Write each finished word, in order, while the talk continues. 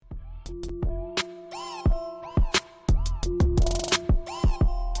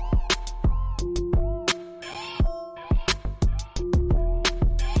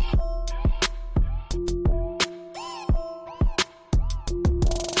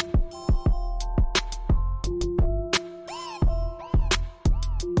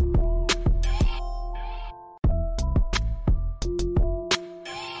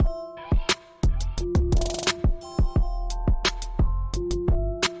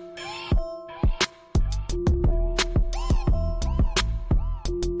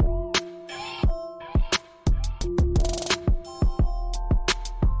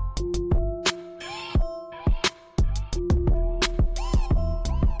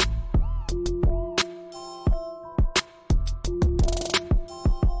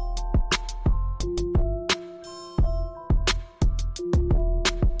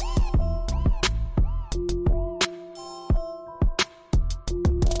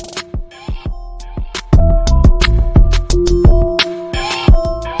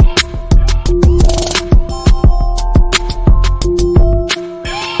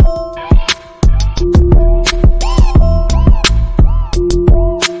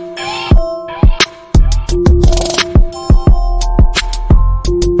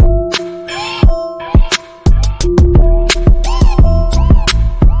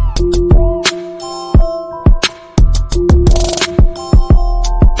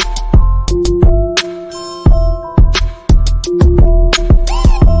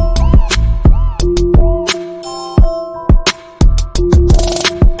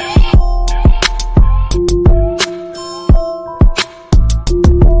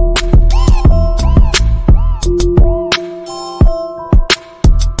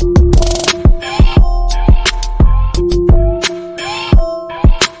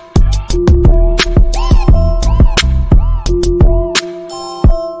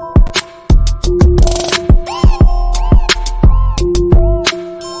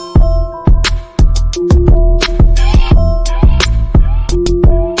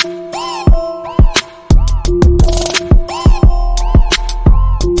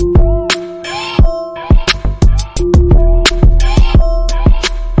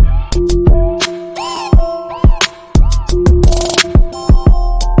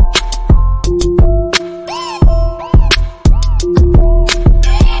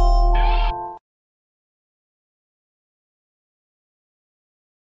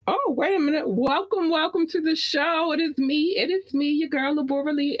Oh, wait a minute. Welcome to the show. It is me, your girl,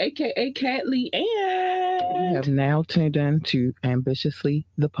 Labora Lee, aka Cat Lee, and You have now tuned in to Ambitiously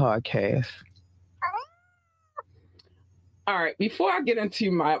the podcast. all right, before I get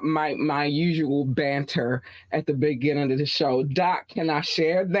into my usual banter at the beginning of the show, Doc, can I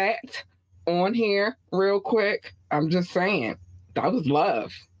share that on here real quick? I'm just saying. That was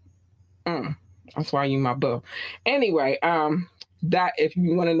love. That's why you my boo. Anyway, that if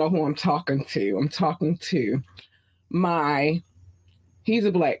you want to know who I'm talking to my he's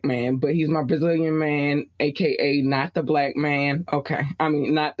a black man, but he's my Brazilian man, aka not the black man. Okay. I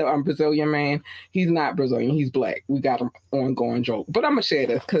mean not the Brazilian man. He's not Brazilian, he's black. We got an ongoing joke. But I'm gonna share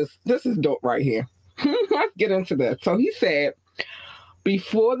this because this is dope right here. Let's get into this. So he said,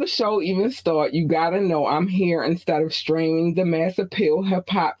 before the show even start, you gotta know I'm here instead of streaming the Mass Appeal Hip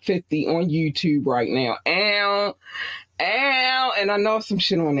Hop 50 on YouTube right now. And I know some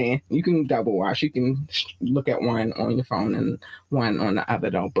shit on there. You can double watch. You can look at one on your phone and one on the other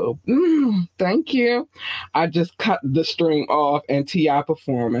though. But thank you. I just cut the stream off and T.I.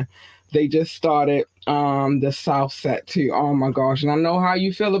 performing. They just started the South set too. Oh my gosh. And I know how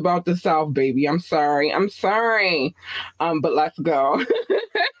you feel about the South, baby. I'm sorry. But let's go.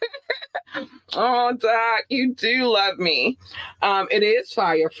 Oh, Doc, you do love me. It is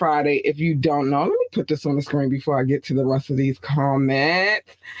Fire Friday. If you don't know, let me put this on the screen before I get to the rest of these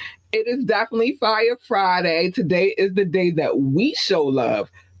comments. It is definitely Fire Friday. Today is the day that we show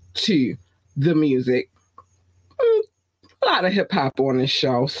love to the music. A lot of hip hop on this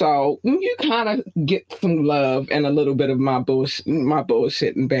show, so you kind of get some love and a little bit of my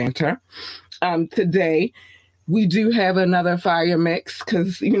bullshit and banter. Today we do have another fire mix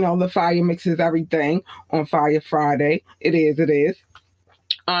because the fire mix is everything on Fire Friday. It is.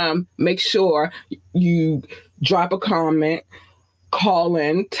 Make sure you drop a comment. Call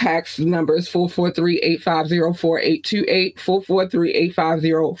in, text numbers 443-850-4828,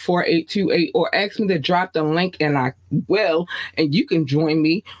 443-850-4828, or ask me to drop the link and I will, and you can join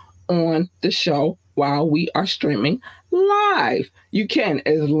me on the show while we are streaming live. You can,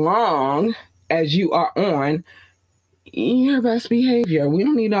 as long as you are on your best behavior. We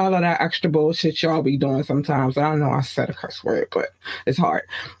don't need all of that extra bullshit y'all be doing sometimes. I don't know I said a curse word, but it's hard.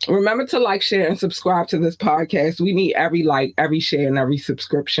 Remember to like, share, and subscribe to this podcast. We need every like, every share, and every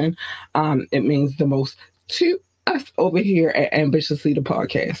subscription. It means the most to us over here at Ambitiously the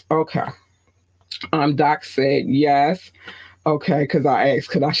podcast. Okay. Doc said yes. Okay, because I asked,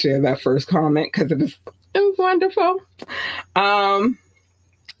 could I share that first comment? Because it was wonderful.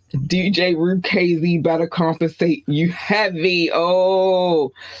 DJ Rukazy better compensate you heavy.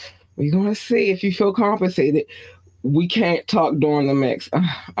 Oh, we're going to see if you feel compensated. We can't talk during the mix.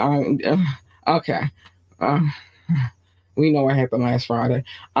 Okay. We know what happened last Friday.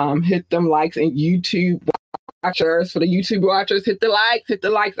 Hit them likes and YouTube watchers. For the YouTube watchers, hit the likes.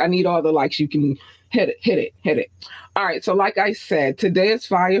 I need all the likes. You can hit it. All right, so like I said, today is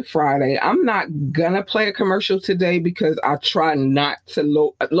Fire Friday. I'm not gonna play a commercial today because I try not to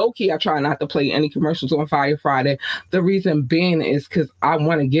low-key, I try not to play any commercials on Fire Friday. The reason being is because I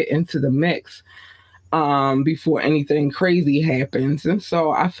want to get into the mix before anything crazy happens. And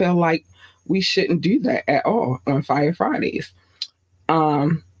so I feel like we shouldn't do that at all on Fire Fridays. I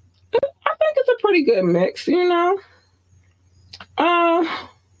think it's a pretty good mix,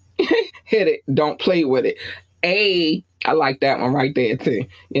 hit it, don't play with it. I like that one right there too.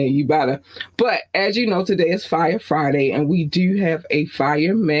 Yeah, you better. But as you know, today is Fire Friday, and we do have a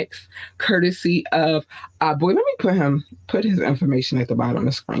fire mix courtesy of our boy. Let me put his information at the bottom of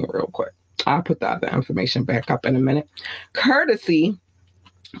the screen real quick. I'll put the other information back up in a minute. Courtesy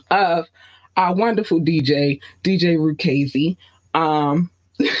of our wonderful DJ Rukazy.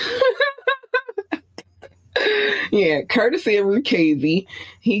 Yeah, courtesy of Rukazy.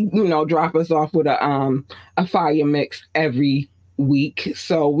 He, drop us off with a fire mix every week.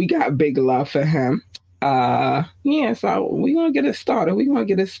 So we got big love for him. So we're gonna get it started.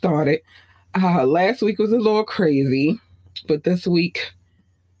 Last week was a little crazy, but this week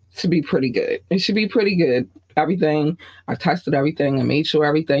should be pretty good. It should be pretty good. Everything, I tested everything. I made sure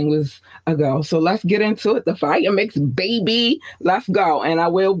everything was a go. So let's get into it. The fire mix, baby. Let's go. And I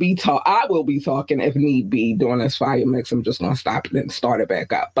will be talking if need be during this fire mix. I'm just gonna stop it and start it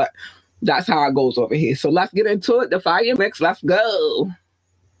back up. But that's how it goes over here. So let's get into it. The fire mix. Let's go.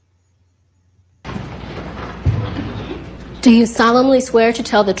 Do you solemnly swear to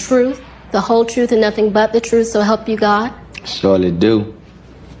tell the truth, the whole truth, and nothing but the truth, so help you God? Surely do.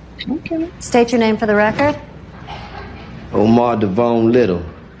 Okay. State your name for the record. Omar Devon Little.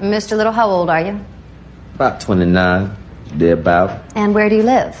 Mr. Little, how old are you? About 29. thereabout. And where do you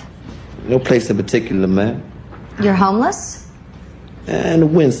live? No place in particular, ma'am. You're homeless? And the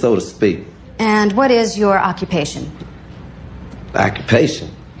wind, so to speak. And what is your occupation? Occupation?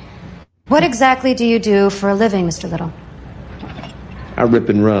 What exactly do you do for a living, Mr. Little? I rip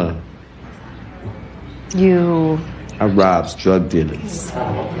and run. I rob drug dealers.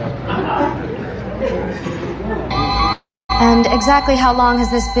 And exactly how long has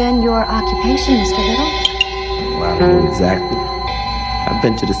this been your occupation, Mr. Little? Well, I don't know exactly. I've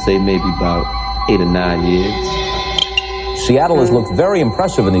been to the say maybe about 8 or 9 years. Seattle has looked very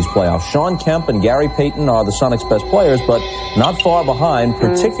impressive in these playoffs. Sean Kemp and Gary Payton are the Sonics' best players, but not far behind,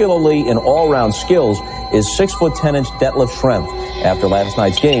 particularly in all-round skills, is 6'10" Detlef Schrempf. After last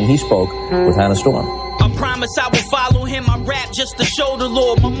night's game, he spoke with Hannah Storm. I promise I will follow him. I rap just to show the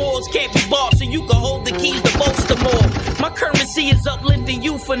Lord. My morals can't be bought, so you can hold the keys to boast them more. My currency is uplifting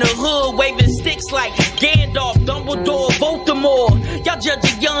youth in the hood, waving sticks like Gandalf, Dumbledore, Voldemort. Y'all judge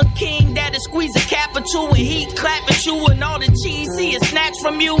a young king that'll squeeze a cap or two and he clap at you and all the cheese he is snatched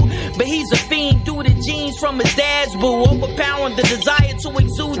from you. But he's a fiend due to genes from his dad's boo, overpowering the desire to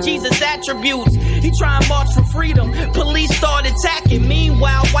exude Jesus' attributes. He try and march for freedom. Police start attacking.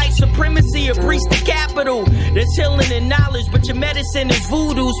 Meanwhile, white supremacy a breach the capital. There's healing and knowledge, but your medicine is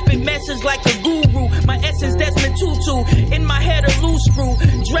voodoo. Spit message like a guru. My essence Desmond Tutu. In my head a loose screw.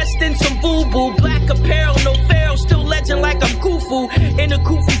 Dressed in some boo-boo. Black apparel, no pharaoh. Still legend like I'm Khufu. In a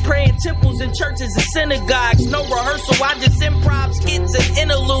Khufu praying temples and churches and synagogues. No rehearsal, I just improv skits and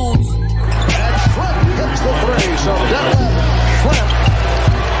interludes. And Schrempf hits the three. So Detlef Schrempf,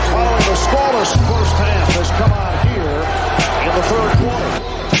 following the scoreless first half, has come out here in the third quarter.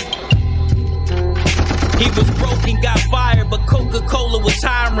 He was broken, got fired, but Coca-Cola was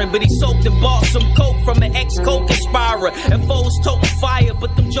hiring. But he soaked and bought some coke from an ex-coke inspirer. And foes toting fire,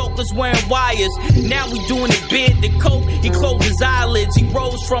 but them jokers wearing wires. Now we doing it big to coke. He closed his eyelids. He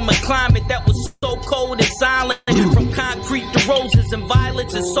rose from a climate that was so cold and silent. From concrete to roses and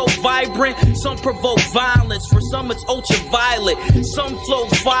violets, it's so vibrant. Some provoke violence, for some it's ultraviolet. Some flow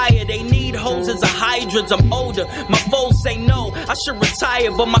fire, they need hoses or hydrants. I'm older, my foes say no, I should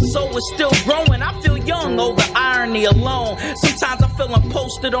retire, but my soul is still growing. I feel young over irony alone. Sometimes I feel I'm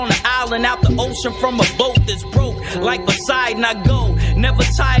posted on an island out the ocean from a boat that's broke. Like Poseidon I go, never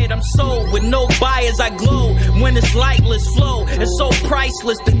tired, I'm sold. With no buyers I glow, when it's lightless flow. It's so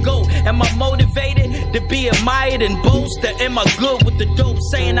priceless to go. Am I motivated to be admired and boast? Or am I good with the dope,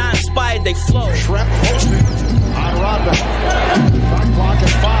 saying I inspired they flow? Schrempf posting on Rodman. Shot clock at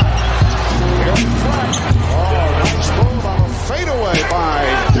 5. Here's Schrempf. Oh, nice move on a fadeaway by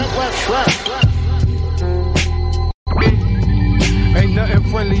Detlef Schrempf. Ain't nothing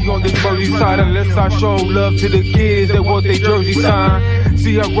friendly on this dirty side unless I show love to the kids that want their jersey signed.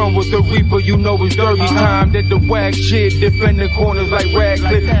 See, I run with the Reaper, you know it's dirty time. That the whack shit, defend the corners like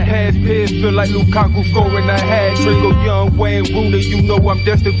Radcliffe. Pass piss, feel like Lukaku scoring a hat trick. Or young Wayne Rooney, you know I'm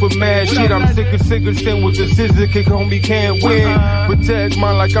destined for mad shit. I'm sick of sin with the scissor kick, homie can't win. Protect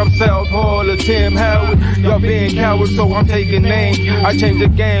mine like I'm South Hall or Tim Howard. Y'all being cowards, so I'm taking aim. I change the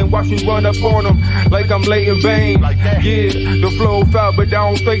game, watch me run up on them like I'm Leighton Bain. Yeah, the flow foul, but I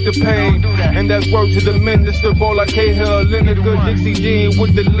don't fake the pain. And that's word to the minister, ball like Cahill, Leonard, good Dixie Dean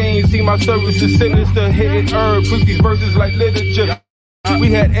with the lean. See my service is sinister, hitting herb, treat these verses like literature.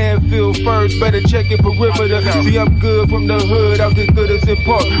 We had Anfield first, better check it perimeter. See, I'm good from the hood, I'm just good as in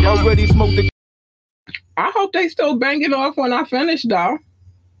park. Already smoked the. I hope they still banging off when I finish, though.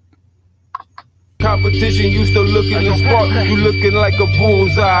 Competition, you still looking to spark. You looking like a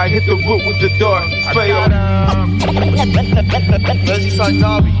bullseye. Hit the root with the dart. Fail. Merseyside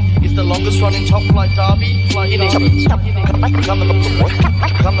Derby is the longest running top flight derby in England. Become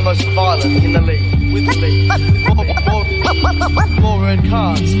the most violent in the league. With the league. More red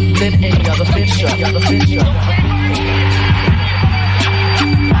cards than any other fixture.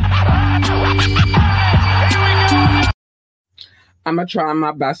 I'm gonna try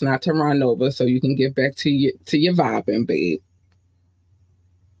my best not to run over so you can get back to your vibing, babe.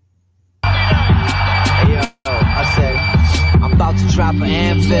 Hey, yo, I said, I'm about to drop an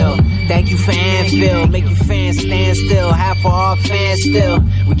Anvil. Thank you for Anvil. Make you fans stand still. Half of our fans still.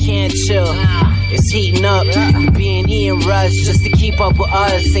 We can't chill. It's heating up. Being Ian Rush just to keep up with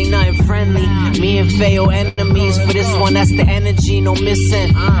us. Ain't nothing friendly. Me and Fayo enemies. For this one, that's the energy. No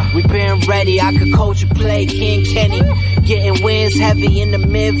missing. We been ready. I could coach a play. King Kenny. Getting wins heavy in the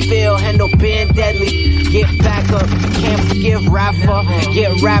midfield. Handle being deadly. Get back up. Can't forgive Rafa.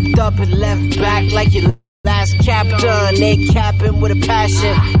 Get wrapped up and left back like you Last captain, they capping with a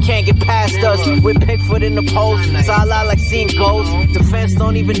passion. Can't get past us. We're Pickford in the post. Salah like seeing ghosts. Defense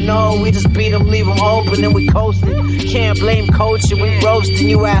don't even know. We just beat them, leave them open, then we coasting. Can't blame coaching. We roasting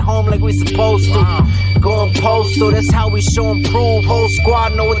you at home like we supposed to. Going postal, that's how we show and prove. Whole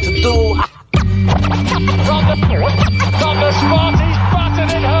squad know what to do. From the spot, he's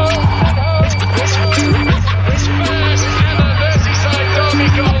battered it home. His first ever Merseyside derby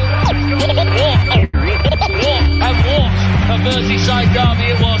goal. And what a Merseyside derby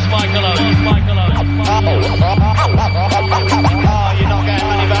it was, Michael Owen. Oh, you're not getting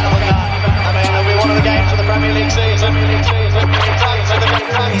any better than that. I mean, it'll be one of the games of the Premier League season.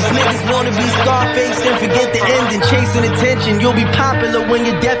 These niggas wanna be Scarface and forget the ending. Chasing attention, you'll be popular when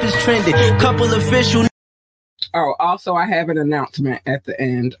your death is trending. Couple official. Oh, also I have an announcement at the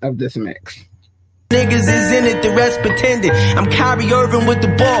end of this mix. Niggas is in it, the rest pretending. I'm Kyrie Irving with the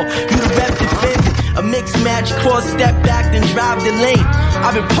ball, you the rest defending. A mixed match, cross step back, then drive the lane.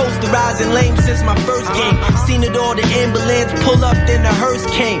 I've been posterizing lame since my first game. Seen it all, the ambulance pull up, then the hearse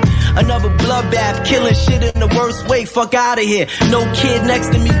came. Another bloodbath, killing shit in the worst way. Fuck out of here. No kid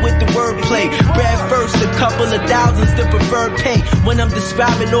next to me with the wordplay. Brad first, a couple of thousands the preferred pay. When I'm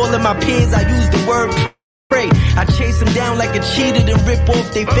describing all of my peers, I use the word pray. I chase them down like a cheater and rip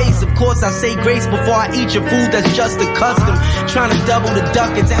off their face. Of course, I say grace before I eat your food that's just a custom. Trying to double the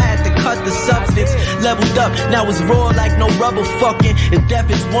ducats, I had to cut the substance. Leveled up, now it's raw like no rubber fucking. If death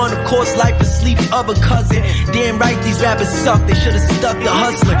is one, of course life is sleep's other cousin. Damn right, these rappers suck, they should've stuck to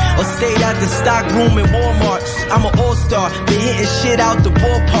hustling or stayed at the stock room in Walmart. I'm an all-star, been hitting shit out the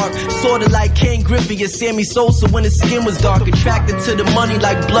ballpark. Sorta like Ken Griffey or Sammy Sosa when his skin was dark. Attracted to the money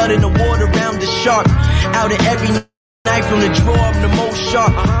like blood in the water around the shark. Out of every night from the draw, I'm the most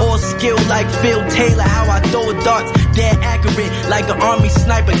sharp. All skill like Phil Taylor, how I throw a darts. Dead accurate like an army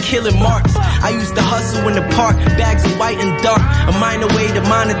sniper killing marks. I used to hustle in the park, bags of white and dark. A minor way to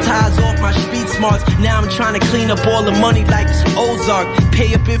monetize off my street smarts. Now I'm trying to clean up all the money like Ozark.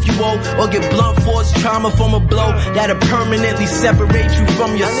 Pay up if you owe, or get blunt force trauma from a blow that'll permanently separate you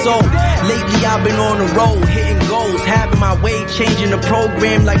from your soul. Lately I've been on the road, hitting goals, having my way, changing the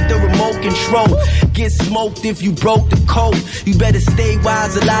program like the remote control. Get smoked if you broke the code. You better stay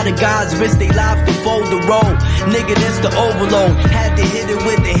wise, a lot of guys risk their lives to fold the road. Nigga, this the overload. Had to hit it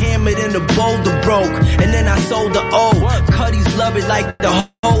with the hammer, then the boulder broke. And then I sold the O. Cuddies love it like the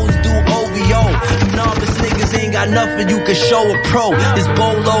hoes do OVO. You novice niggas ain't got nothing you can show a pro. It's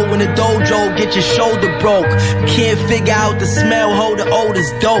Bolo in the dojo, get your shoulder broke. Can't figure out the smell, hold the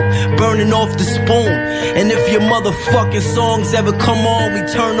odor's dope. Burning off the spoon. And if your motherfucking songs ever come on, we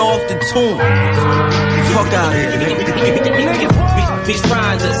turn off the tune. Fuck out here. These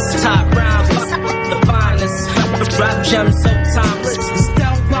rhymes, top rounders, the finest. Rap gems so timeless.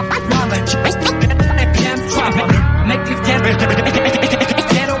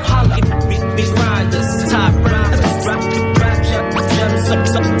 These rhymes, top rounders, rap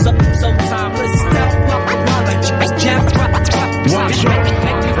gems so timeless. Watch out.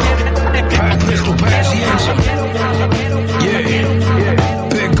 Pistol Pazienza. Yeah.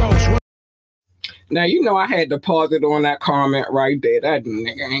 Big Ghost. Now, you know I had to pause it on that comment right there. That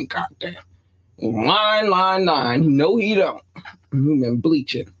nigga ain't got that. Line. No, he don't. He been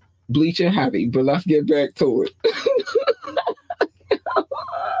bleaching heavy, but let's get back to it.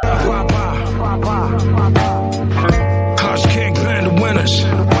 Hush King playing the winners.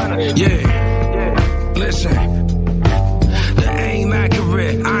 Yeah. Listen. The aim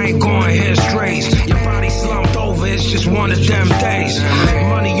accurate. I ain't going here straight. Your body slumped over. It's just one of them days.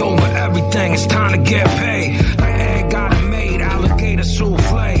 Money over everything. It's time to get paid. Like egg got it made. Alligator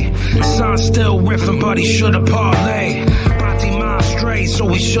souffle. The son's still riffing, but he should've parlayed. Bati mind straight, so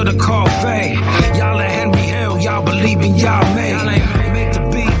he should've called Faye. Y'all at Henry Hill, y'all believe in y'all made. Make the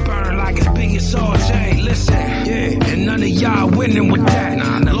beat burn like it's BSRJ. Listen, yeah, and none of y'all winning with that.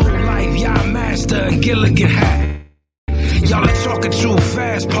 Low life, y'all master and Gilligan hat. Y'all are talking too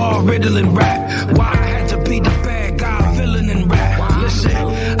fast, Paul Riddle and rap. Why I had to be the bad guy, villain and rap. Listen,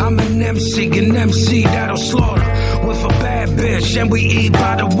 I'm an MC that'll slaughter. With a bad bitch, and we eat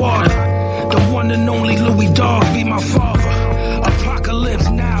by the water. The one and only Louis Dog be my father. Apocalypse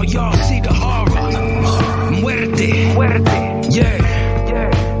now, y'all see the horror. Muerte. Yeah.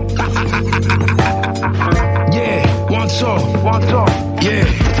 Yeah, one talk. Yeah.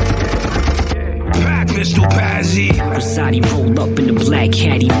 Pack Pistol Pazzi. Versace roll up in the black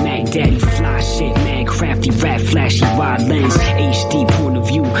caddy, Mac Daddy, fly shit, man, crafty, rap, flashy, wide lens, HD point of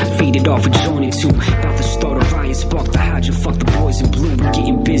view, faded off a joint or two. About to start a riot, spark the hydra, fuck the boys in blue, we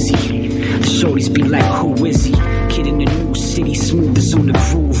getting busy. The shorties be like, who is he? Kid in the new city, smooth as on the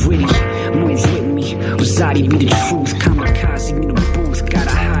groove, witty. Move with me, was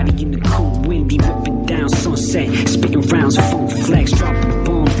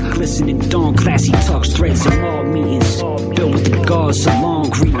Dancing in dawn, classy talks, threads and mall meetings. Built with the gods, so long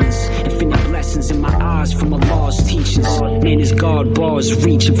greetings. Infinite blessings in my eyes from Allah's teachings. Man, his guard bars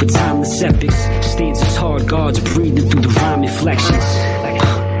reaching for timeless epics. Stances hard, guards breathing through the rhyme inflections.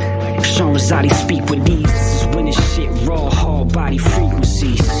 Sean Rosati speak with ease. This is winning shit, raw, hard body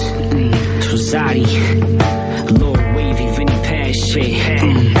frequencies. It's Rosati, Lord Wavy, Vinny Paz shit.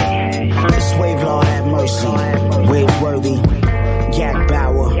 It's Wave Law, have mercy. Wave Worthy, Yak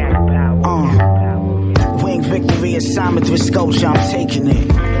Bauer. Wing Victory assignment with sculpture, I'm taking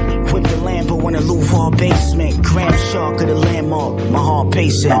it. Whip the Lambo in the Louvre basement. Graham Shark of the landmark, my heart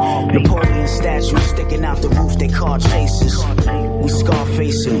pacing. Napoleon statue sticking out the roof, they car chases. We scar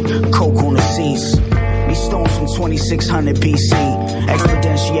facing, coke on the seats. These stones from 2600 BC.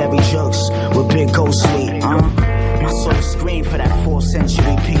 Exponentiary jokes with big ghost sleep. My soul screamed for that 4th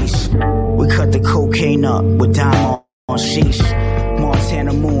century piece. We cut the cocaine up with diamond on sheesh.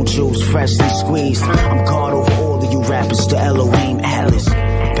 Montana moon juice, freshly squeezed. I'm God over all of you rappers, the Elohim Atlas.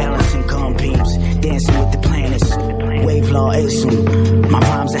 Balancing gun beams, dancing with the planets. Wave Law ism. My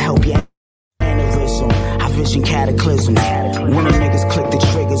rhymes that help you aneurysm. I vision cataclysms. When the niggas click the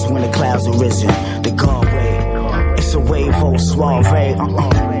triggers, when the clouds are risen. The guard wave, it's a wave, oh suave.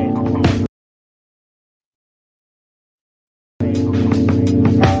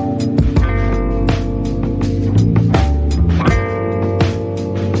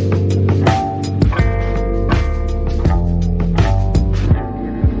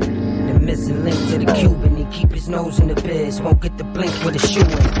 Nose in the biz, won't get the blink with a shoe in.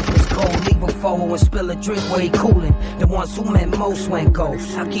 It's cold, leave him forward and spill a drink where he coolin'. The ones who meant most went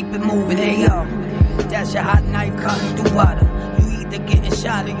ghost. I keep it moving, hey yo. That's your hot knife cutting through water. You either getting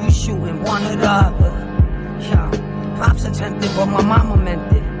shot or you shooting, one or the other. Yo, pops attempted, but my mama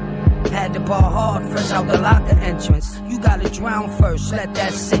meant it. Had to ball hard, fresh out the locker entrance. You gotta drown first, let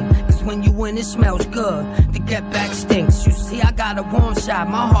that sink. Cause when you win, it smells good. To get back stinks. You see, I got a warm shot,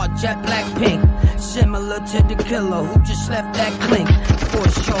 my heart jet black pink. Similar to the killer who just left that clink. For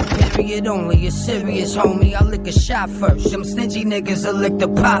a short period only, it's serious, homie. I lick a shot first. Them stingy niggas will lick the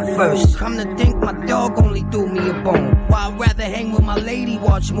pot first. Come to think, my dog only threw me a bone. While I'd rather hang with my lady,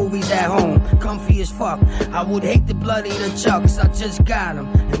 watch movies at home. Comfy as fuck. I would hate to bloody the chucks, I just got them.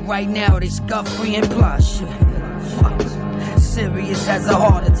 And right now they scuff free and plush. Fuck. Serious as a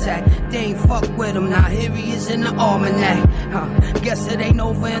heart attack. They ain't fuck with him, now here he is in the almanac. Guess it ain't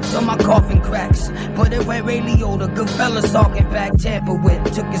over until my coffin cracks. But it went Ray Liotta, good fellas talking back, tamper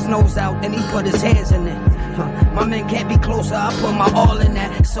with. Took his nose out, then he put his hands in it. My men can't be closer, I put my all in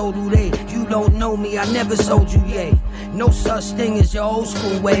that. So do they, you don't know me, I never sold you, yay. No such thing as your old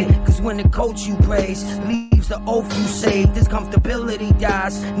school way. Cause when the coach you praise leaves the oath you saved, this comfortability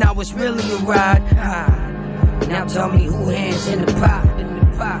dies. Now it's really a ride. Now tell me who hands in the pot.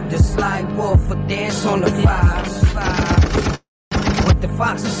 The slide wolf or dance on the fire. But the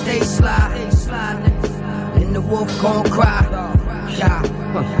foxes stay slide. And the wolf gon' cry. Yeah.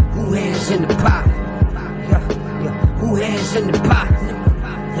 Who hands in the pot? Yeah. Who hands in the pot?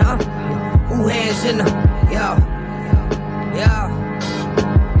 Yeah. Who hands in the yeah.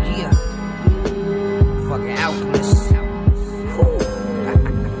 Fucking Alchemist.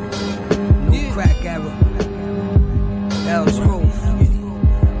 New crack era. L's Roof.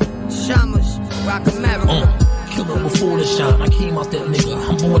 Shamas, Rock America. Killer before the shine, I came out that nigga.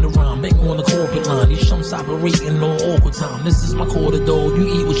 I'm born to rhyme, bang on the corporate line. These chumps operating on awkward time. This is my quarter, dog. You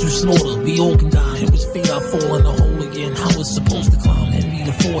eat what you slaughter. We all can die. It was fate I fall in the hole again. I was supposed to climb and be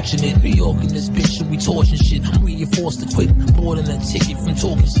the fortunate. New York in this bitch, should we torching shit? I'm reinforced to quit. More than a ticket from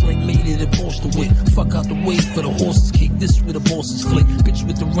talking sling, made it a poster with. Fuck out the way for the horses kick. This where the bosses click. Bitch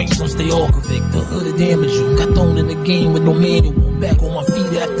with the rings on stay archivic. The hood of damage you. Got thrown in the game with no manual. Back on my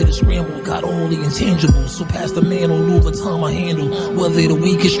feet after the scramble. Got all the intangibles. So past the man all over time I handle. Whether the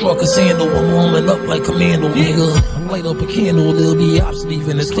weakest struck a sandal, I'm warming up like commando, nigga. Light up a candle, there'll be ops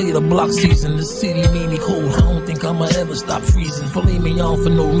leaving. It's clear the block season. The city made me cold. I don't think I'ma ever stop freezing. Filet mignon for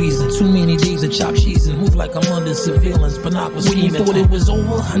no reason. Too many days of chopped cheese and move like I'm under surveillance. But not was scheming. When you thought it was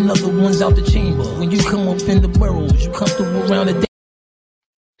over, another one's out the chamber. When you come up in the burrows, you comfortable around the day.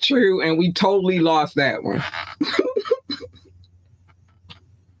 True, and we totally lost that one.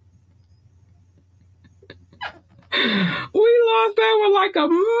 We lost that one like a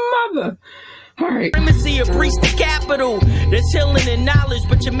mother. All right. Primacy of breach the capital. There's healing and knowledge,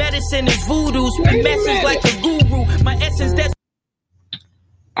 but your medicine is voodoo. Spit message like a guru. My essence that's.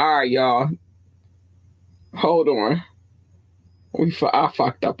 All right, y'all. Hold on. I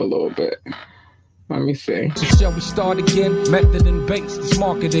fucked up a little bit. Let me see. So shall we start again? Method and base, this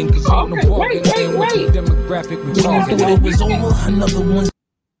marketing. Cause ain't no bargaining with the demographic we targeting. It was over, another one.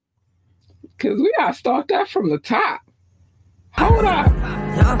 Because we got to start that from the top. Hold up.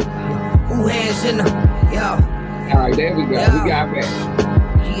 Who hands in the... Yo. All right, there we go. Yo. We got back.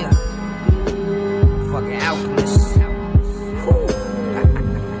 Yeah. Fucking alchemist.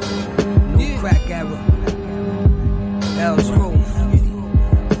 New crack era. L's Roof.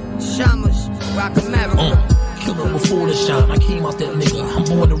 Shamas. Rock America. Killer before the shine, I came out that nigga. I'm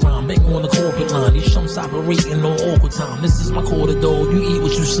born to rhyme, bang on the corporate line. These chumps operating on awkward time. This is my quarter, dog. You eat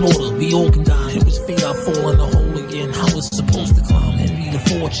what you slaughter. We all can die. It was fate, I fall in the hole again. I was supposed to climb. Henry the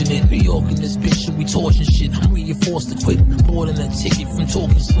Fortunate. New York in this bitch, and we torching shit. I'm really forced to quit. More than a ticket from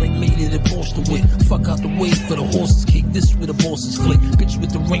talking sling. Made it a Porsche to wit. Fuck out the way for the horses kick. This where the bosses click. Bitch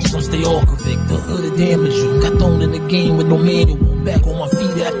with the rings on stay all convict. The hood of damage you. Got thrown in the game with no manual. Back on my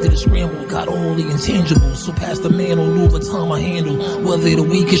feet after the scramble. Got all the intangibles. So past the man on over time I handle. Whether the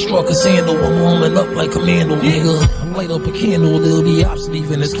weakest struck a sandal, I'm warming up like commando, nigga. Light up a candle, they'll be obsolete.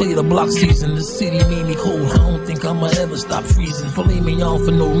 And it's clear the block season. The city made me cold. I don't think I'ma ever stop freezing. Filet me on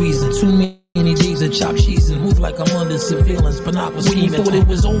for no reason. Too many days of chopped cheese and move like I'm under surveillance. But I was scheming. When you thought it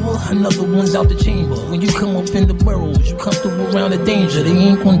was over, another one's out the chamber. When you come up in the burrows, you comfortable around the danger. They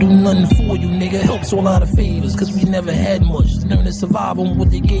ain't gonna do nothing for you, nigga. Helps all out of favors, cause we never had much. Learn to survive on what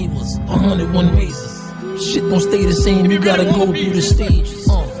they gave us. 101 razors. Shit don't stay the same, you gotta go through the stages.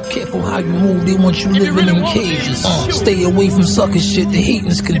 Careful how you move, they want you living in cages. Stay away from sucker shit, the hating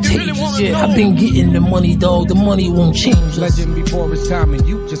is contagious. Yeah, I've been getting the money, dog, the money won't change us. Legend before his time, and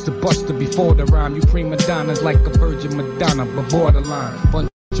you just a buster before the rhyme. You prima donnas like a Virgin Madonna, but borderline. Bunch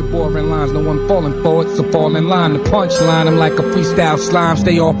of boring lines, no one falling for it, so fall in line. The punchline, I'm like a freestyle slime,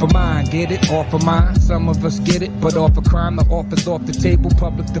 stay off of mine. Get it? Off of mine. Some of us get it, but off of crime, the offer's off the table.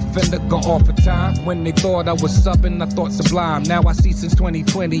 Public defender, go off of time. When they thought I was subbing, I thought sublime. Now I see since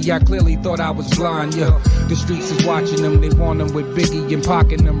 2020, I clearly thought I was blind, yeah. The streets is watching them, they want them with Biggie and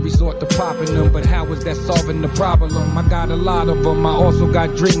pocking them. Resort to popping them, but how is that solving the problem? I got a lot of them, I also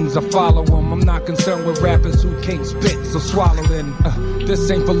got dreams, I follow them. I'm not concerned with rappers who can't spit, so swallow them. This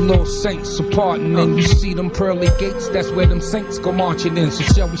ain't for little saints, so pardon. And you see them pearly gates, that's where them saints go marching in. So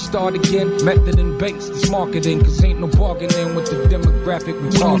shall we start again? Method and banks, this marketing, cause ain't no bargaining with the demographic we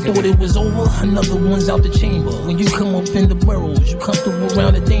targeting. When you thought it was over, another one's out the chamber. When you come up in the burrows, you comfortable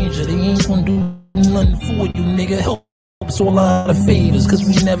around the danger. They ain't gonna do nothing for you, nigga. Helps all out of favors, cause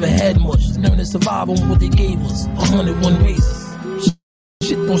we never had much. Learn to survive on what they gave us. 101 razors.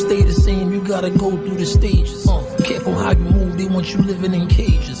 Shit don't stay the same, you gotta go through the stages. Careful how you move, they want you living in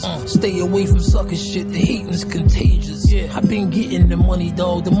cages. Stay away from sucker shit, the hating is contagious. Yeah, I've been getting the money,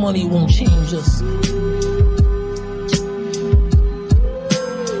 dog, the money won't change us.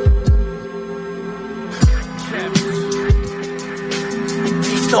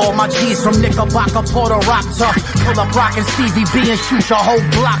 All my G's from Knickerbocker, Puerto Rock tough. Pull up Rock and Stevie B and shoot your whole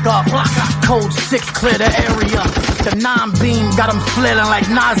block up. Code 6, clear the area. The 9 beam got them flailing like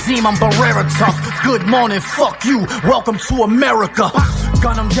Nazim, I'm Barrera tough. Good morning, fuck you, welcome to America.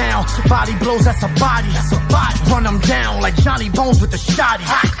 Gun them down, body blows, that's a body. Run them down like Johnny Bones with the shotty.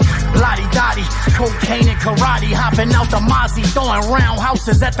 Lottie Dottie, cocaine and karate. Hopping out the Mozzie, throwing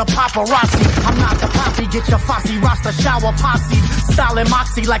roundhouses at the paparazzi. I'm not the poppy, get your Fosse Rasta shower posse. Styling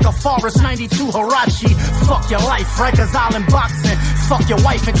Moxie like a Forest 92 Hirachi. Fuck your life, Rikers Island boxing. Fuck your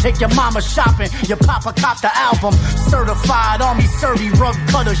wife and take your mama shopping. Your papa cop the album. Certified Army Survey rug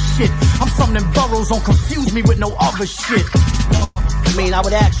cutter shit. I'm from them boroughs, don't confuse me with no other shit. I mean, I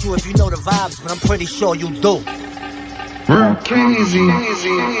would ask you if you know the vibes, but I'm pretty sure you do. I'm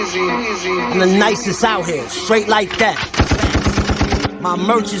the nicest out here, straight like that. My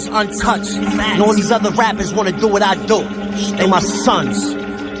merch is untouched, and all these other rappers wanna do what I do. They my sons,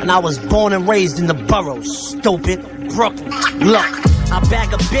 and I was born and raised in the boroughs. Stupid, Brooklyn, look, I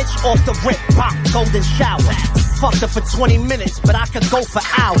bag a bitch off the rip, pop, golden shower. Fucked her for 20 minutes, but I could go for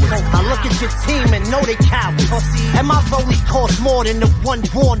hours. I look at your team and know they cowards. And my rollie costs more than the one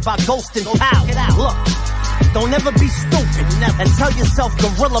worn by Ghost and Power. Look, don't ever be stupid, and tell yourself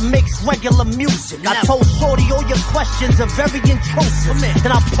Gorilla makes regular music. I told Shorty all your questions are very intrusive.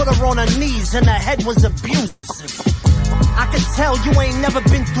 Then I put her on her knees and her head was abusive. I can tell you ain't never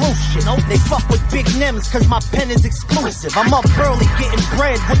been through shit. They fuck with big Nims cause my pen is exclusive. I'm up early getting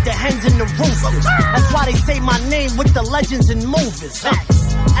bread with the hens and the roosters. That's why they say my name with the legends and movies.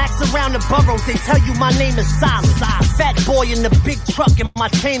 Ask around the boroughs, they tell you my name is Silent. Fat boy in the big truck and my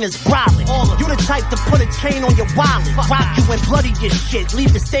chain is brolic. You the type to put a chain on your wallet, rock you and bloody your shit,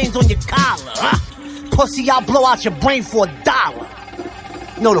 leave the stains on your collar. Pussy, I'll blow out your brain for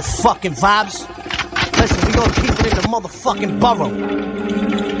 $1. Know the fucking vibes. Listen, we gonna keep it in the motherfucking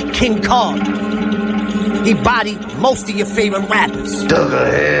borough. King Kong. He bodied most of your favorite rappers.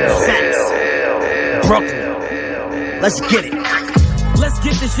 Facts. drunk. Let's get it. Let's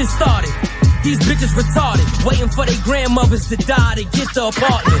get this shit started. These bitches retarded, waiting for their grandmothers to die to get the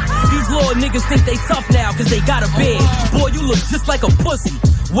apartment. These little niggas think they tough now cause they got a bed. Boy, you look just like a pussy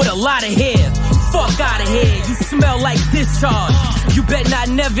with a lot of hair. Fuck out of here, you smell like discharge. You bet not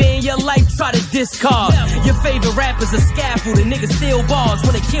never in your life try to discard. Your favorite rapper's a scaffold and niggas steal bars.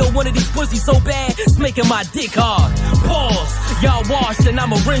 When they kill one of these pussies so bad, it's making my dick hard. Pause, y'all washed and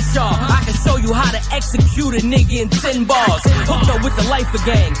I'ma rinse y'all. I can show you how to execute a nigga in 10 bars. Hooked up with the life of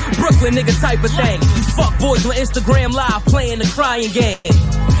gang, Brooklyn nigga type of thing. These fuck boys on Instagram live playing the crying game.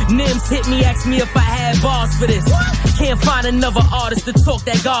 Nims hit me, asked me if I had bars for this. Can't find another artist to talk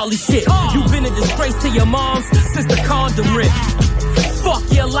that golly shit. You been a disgrace to your moms since the condom rip. Fuck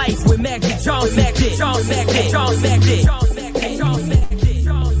your life with Magic Johnson. Magic Johnson.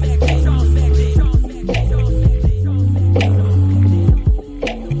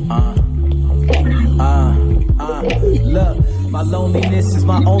 Look, my loneliness is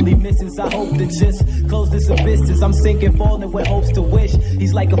my only missus. I hope to just close this abyss. I'm sinking, falling with hopes to wish.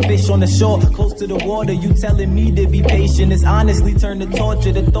 He's like a fish on the shore, close to the water. You telling me to be patient. It's honestly turned to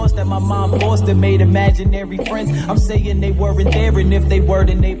torture. The thoughts that my mom fostered made imaginary friends. I'm saying they weren't there, and if they were,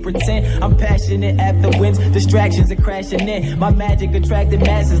 then they pretend. I'm passionate after wins, distractions are crashing in. My magic attracted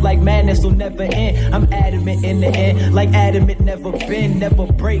masses like madness will never end. I'm adamant in the end, like adamant never been. Never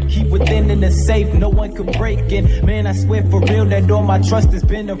break, keep within in the safe, no one could break in. Man, I swear for real that all my trust has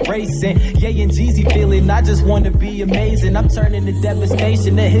been erasing. Yeah, and Jeezy feeling, I just wanna be amazing. I'm turning to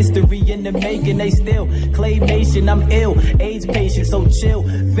devastation, the history in the making. They still claymation, I'm ill, AIDS patient, so chill.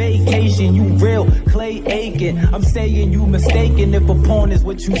 Vacation, you real, clay aching. I'm saying you mistaken if a porn is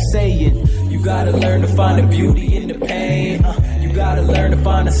what you saying. You gotta learn to find the beauty in the pain. You gotta learn to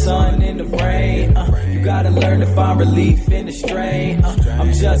find the sun in the rain. You gotta learn to find relief in the strain.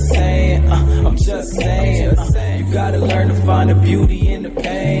 I'm just saying, I'm just saying. You gotta learn to find the beauty in the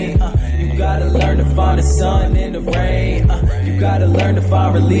pain. You gotta learn to find the sun in the rain. You gotta learn to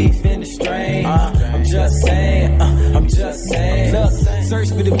find relief in the strain. I'm just saying, I'm just saying. Look, search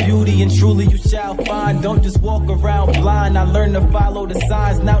for the beauty and truly you shall find. Don't just walk around blind. I learned to follow the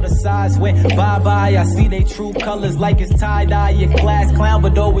signs. Now the signs went bye-bye. I see they true colors like it's tie-dye. Your class clown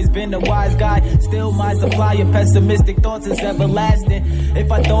but always been a wise guy. Still my supplier, pessimistic thoughts is everlasting.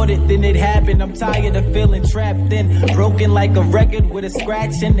 If I thought it, then it happened. I'm tired of feeling trapped in, broken like a record with a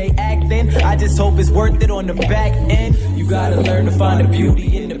scratch and they acting. I just hope it's worth it on the back end. You gotta learn to find the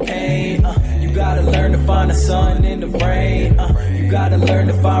beauty in the pain. You gotta learn to find the sun in the rain. You gotta learn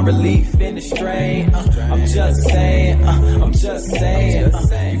to find relief in the strain. I'm just saying, I'm just saying.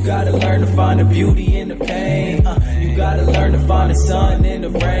 You gotta learn to find the beauty in the pain. You gotta learn to find the sun in the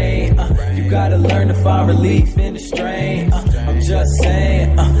rain. You gotta learn to find relief in the strain. I'm just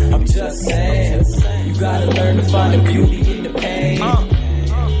saying, I'm just saying. You gotta learn to find the beauty in the pain.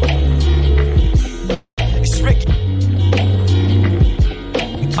 It's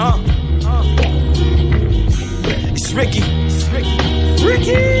Ricky. It's Ricky.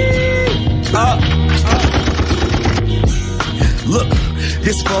 Ricky. Look,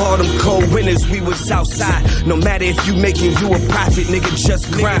 this for all them cold winters we was outside. No matter if you making you a profit, nigga, just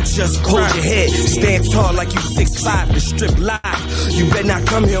grind. Just hold your head, stand tall like you 6'5", the strip live. You better not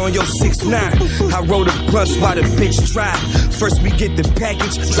come here on your 6'9". I roll the blunts while the bitch drive. First we get the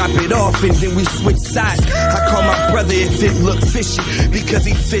package, drop it off, and then we switch sides. I call my brother if it look fishy, because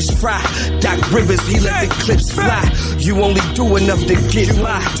he fish fry. Doc Rivers, he let the clips fly. You only do enough to get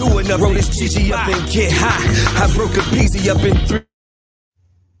by. Roll this GG up and get high. I broke a peasy up in 3,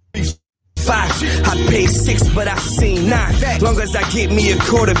 5. I paid 6, but I seen 9. Long as I get me a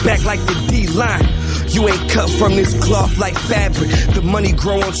quarterback like the D-line. You ain't cut from this cloth like fabric. The money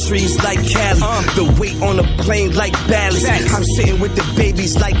grow on trees like Cali. The weight on a plane like ballast. I'm sitting with the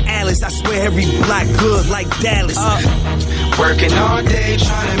babies like Alice. I swear every block good like Dallas. Working all day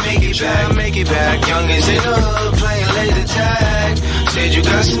trying to make it back. Youngins in the hood playing laser tag. Said you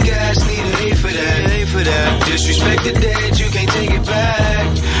got some gas, need an A for that. Disrespect the dead, you can't take it back.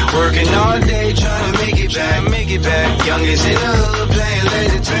 Working all day trying to make it back. Youngins in the hood playing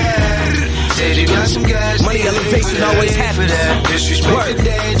laser tag. Said you got some gas, money elevation always happens. Disrespect the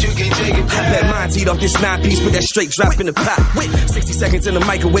dead, you can't take it back. I bet mine eat off this 9-piece, put that straight drop in the pot. 60 seconds in the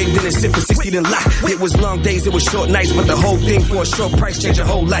microwave, then it sit for 60, then lock. It was long days, it was short nights, but the whole thing for a short price change your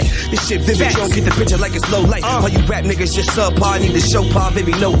whole life. This shit vivid, you don't get the picture like it's low light. All you rap niggas just subpar, need to show par,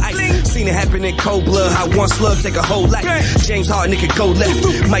 baby, no ice. Seen it happen in cold blood, how one slug take a whole life. James Harden, nigga go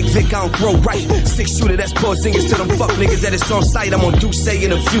left, Mike Vick, I don't throw right. 6 shooter, that's Porzingis to them fuck niggas that it's on sight. I'm on Duce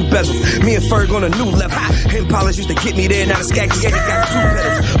in a few bezels, me and Ferg on a new level. Impalas used to get me there, now the Skaggs got 2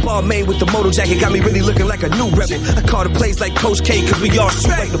 pedals. Ball Balmain with the moto jacket got me really looking like a new rebel. I call the plays like Coach K, cause we all shoot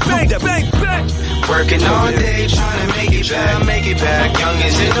like the Blue Devils. Working all day, trying to make it back.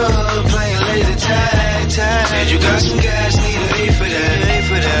 Youngins in the hood, playing laser tag. Said you got some gas, need to pay for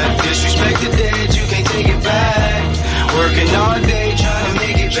that. Disrespect the dead, you can't take it back. Working all day, trying to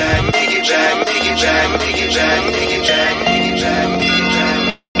make it back.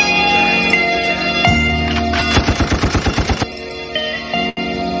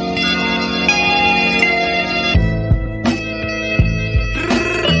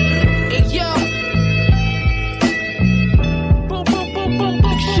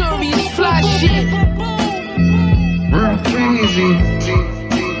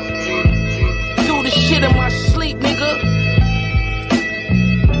 Do the shit in my sleep, nigga.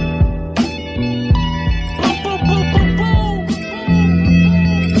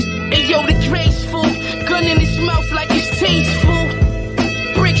 Hey yo, the graceful gun in his mouth like it's tasteful.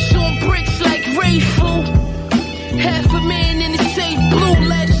 Bricks on bricks like Rayful. Half a man in the safe blue.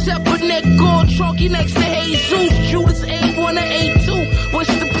 Last upper neck gold trunky next to Jesus. Judas A1 or A2. What's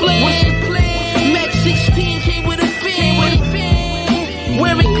the plan? Max 16 came with a fan.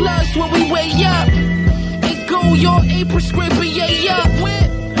 Wearing gloves when we way up. And go your A prescription, yeah, up.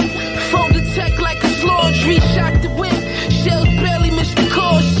 Fold the tech like it's laundry. Shot the whip. Shells barely missed the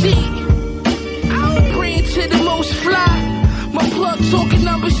car seat. I don't bring to the most fly. My plug talking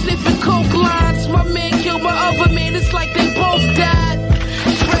numbers, sniffing coke lines. My man killed my other man, it's like they both died.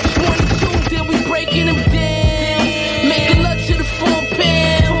 Stretch 1 and 2, then we breaking them down. Making love to the 4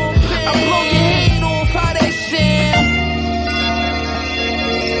 pound. I blow your head off, how that sound.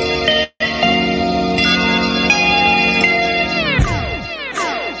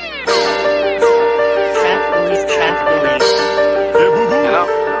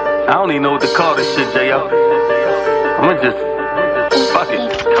 I don't even know what to call this shit, J.O. I'ma just fuck it.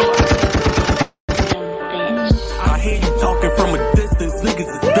 I hear you talking from a distance, niggas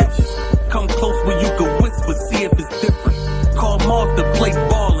is bitches. Come close where you can whisper, see if it's different. Call Moss to play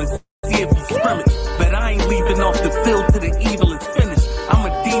ball and see if you scrimmage. But I ain't leaving off the field till the evil is finished. I'm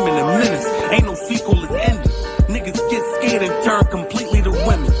a demon, a menace, ain't no sequel is ending. Niggas get scared and turn completely to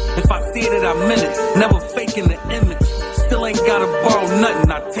women. If I said it, I meant it, never faking the image. Still ain't gotta borrow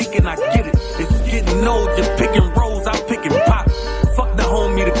nothing, I take it, I get it. It's getting old, you're picking rolls, I'm picking pop. Fuck the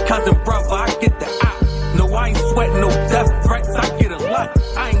homie, the cousin, brother, I get the op. No, I ain't sweating no death threats, I get a lot.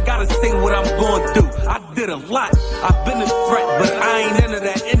 I ain't gotta say what I'm gonna do, I did a lot. I've been a threat, but I ain't into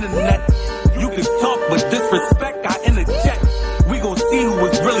that internet. You can talk, but disrespect, I interject. We gon' see who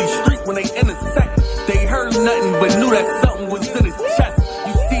was really street when they intersect. They heard nothing, but knew that something was in his chest.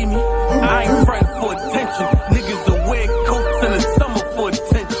 You see me? I ain't fretting for attention. Niggas will wear coats in the summer for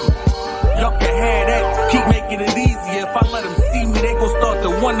attention. Y'all can have that, keep making it easier. If I let them see me, they gon' start to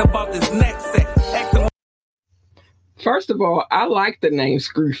wonder about this next set. First of all, I like the name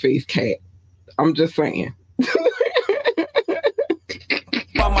Screwface Cat. I'm just saying.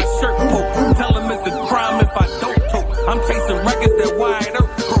 By my shirt poke, tell them it's a crime if I don't talk. I'm chasing records that wide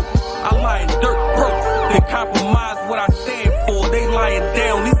earth broke. I lie in dirt broke. They compromise what I stand for. They lying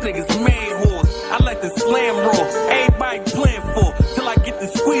down, these niggas mad whores. I let the slam roll, everybody playing for. Till I get to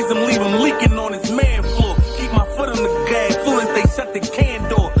squeeze him, leave him leaking on his man floor. Keep my foot on the gas, soon as they shut the can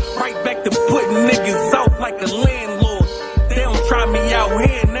door. Right back to putting niggas out like a landlord. They don't try me out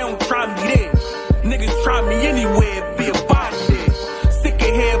here, and they don't try me there. Niggas try me anywhere, be a body there. Sick of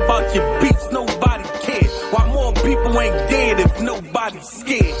hearing about your beats, nobody cares. Why more people ain't dead if nobody's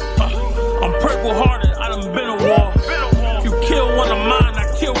scared? I'm purple hearted, I done been a war. You kill one of mine,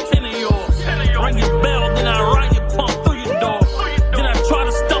 I kill 10 of yours. Ring your bell, then I ride your pump through your door. Then I try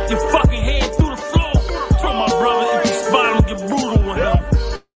to stuff your fucking head through the floor. Told my brother if you spot him, get brutal with him.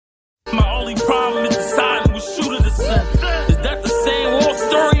 My only problem is deciding which shooter to send. Is that the same war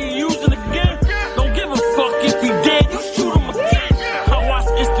story you using again? Don't give a fuck if he dead, you shoot him again. I watched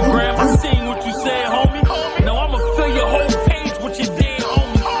Instagram, I seen what you said, homie. Now I'ma fill your whole page with your dead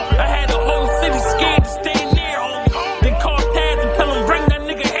homie. I had the whole city scared to stay near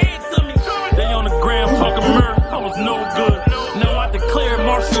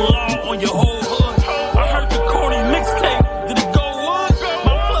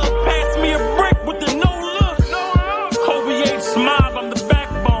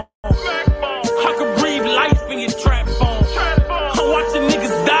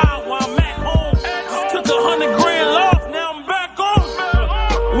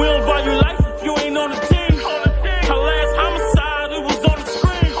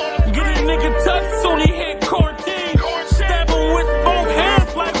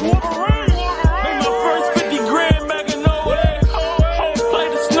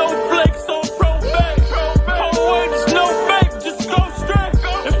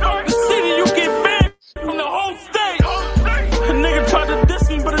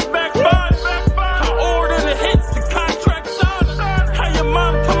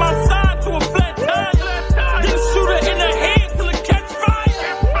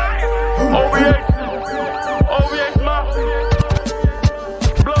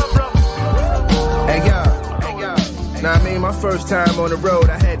on the road,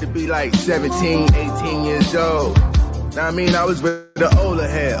 I had to be like 17, 18 years old. Now I mean, I was with the older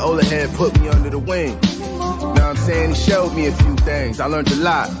head. Older head put me under the wing. Now I'm saying, he showed me a few things. I learned a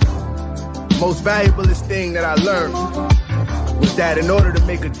lot. Most valuablest thing that I learned was that in order to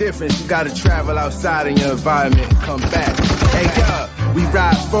make a difference, you gotta travel outside of your environment and come back. Hey, we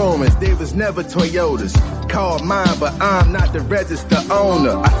ride Foremans, they was never Toyotas. Called mine, but I'm not the register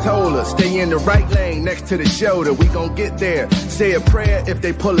owner. I told her, stay in the right lane next to the shoulder. We gon' get there. Say a prayer if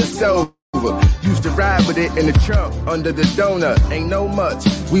they pull us over. Used to ride with it in the trunk under the donut. Ain't no much.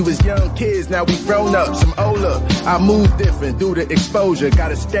 We was young kids, now we grown up. Some older. I move different due to exposure.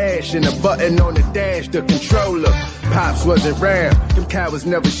 Got a stash and a button on the dash, the controller. Pops wasn't round. Them cowards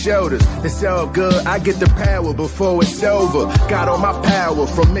never showed us. It's all good. I get the power before it's over. Got all my power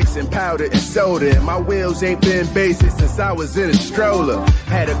from mixing powder and soda. And my wheels ain't been basic since I was in a stroller.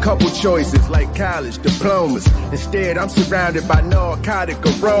 Had a couple choices like college diplomas. Instead, I'm surrounded by narcotic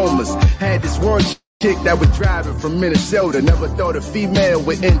aromas. Had this one chick that was driving from Minnesota. Never thought a female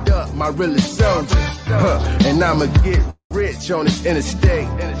would end up my realest soldier. And I'ma get rich on this interstate.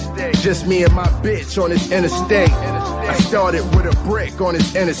 Just me and my bitch on this interstate. I started with a brick on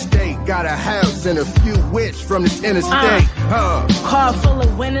this interstate. Got a house and a few witch from this interstate. Car full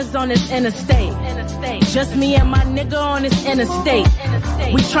of winners on this interstate. Just me and my nigga on this interstate.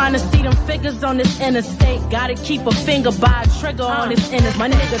 We trying to see them figures on this interstate. Gotta keep a finger by a trigger on this interstate. My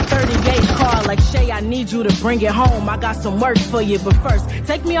nigga 38 car like Shay, I need you to bring it home. I got some work for you, but first,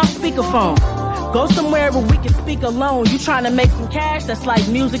 take me off speakerphone. Go somewhere where we can speak alone. You trying to make some cash? That's like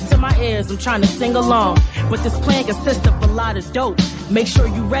music to my ears. I'm trying to sing along. But this plan consists of a lot of dope. Make sure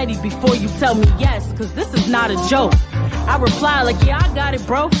you ready before you tell me yes, cause this is not a joke. I reply like, yeah, I got it,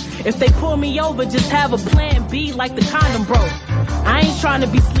 bro. If they pull me over, just have a plan B like the condom broke. I ain't trying to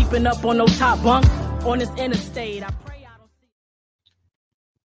be sleeping up on no top bunk on this interstate. I pray I don't see.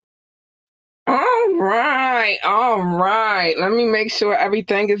 All right. Let me make sure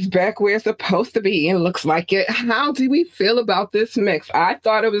everything is back where it's supposed to be. It looks like it. How do we feel about this mix? I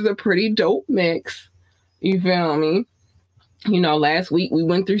thought it was a pretty dope mix. You feel me? You know, last week we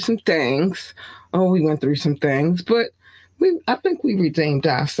went through some things. But I think we redeemed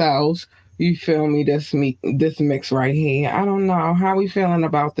ourselves. You feel me? This mix right here. I don't know. How we feeling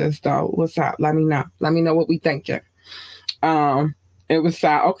about this though? What's up? Let me know. Let me know what we thinking. It was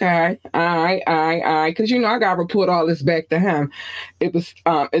okay. All right. Cause you know I gotta report all this back to him. It's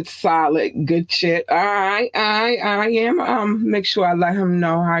solid, good shit. All right. I am. Make sure I let him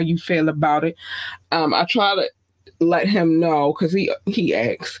know how you feel about it. I try to let him know because he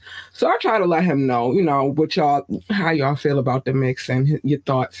asks. So I try to let him know, you know, how y'all feel about the mix and your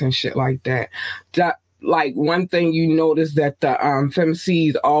thoughts and shit like that. Like one thing you notice that the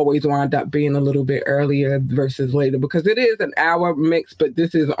FMCs always wind up being a little bit earlier versus later because it is an hour mix, but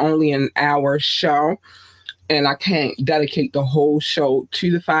this is only an hour show. And I can't dedicate the whole show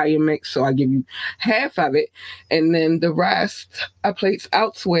to the fire mix, so I give you half of it. And then the rest I place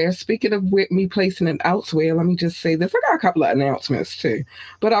elsewhere. Speaking of me placing it elsewhere, let me just say this. I got a couple of announcements too,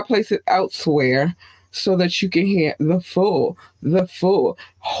 but I place it elsewhere so that you can hear the full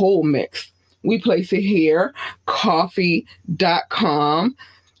whole mix. We place it here, coffee.com.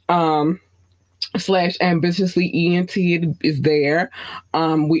 /ambitiouslyent is there.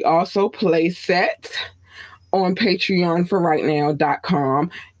 We also place it on Patreon for rightnow.com,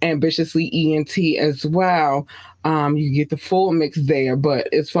 ambitiouslyent as well. You get the full mix there,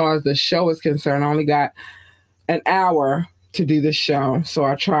 but as far as the show is concerned, I only got an hour to do the show, so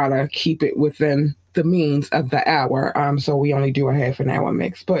I try to keep it within the means of the hour. So we only do a half an hour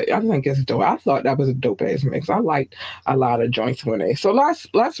mix, but I think it's dope. I thought that was a dope ass mix. I liked a lot of joints when they. So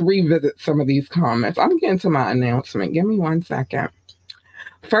let's revisit some of these comments. I'm getting to my announcement. Give me 1 second.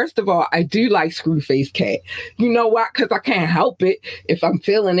 First of all, I do like Screwface Cat. You know why? Because I can't help it. If I'm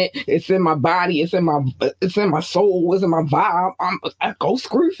feeling it, it's in my body, it's in my soul, it's in my vibe. I go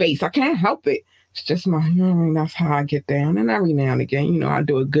Screwface. I can't help it. It's just that's how I get down. And every now and again, you know, I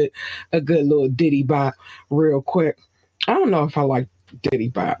do a good little ditty bop real quick. I don't know if I like ditty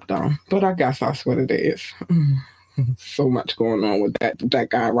bop though, but I guess that's what it is. So much going on with that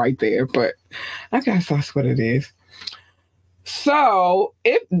guy right there, but I guess that's what it is. So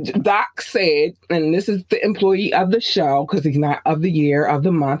if Doc said, and this is the employee of the show, because he's not of the year, of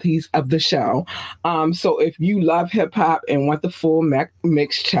the month, he's of the show. So if you love hip hop and want the full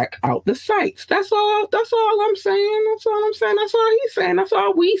mix, check out the sites. That's all I'm saying. That's all I'm saying. That's all he's saying. That's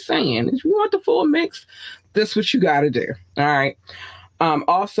all we saying. If you want the full mix, this is what you got to do. All right.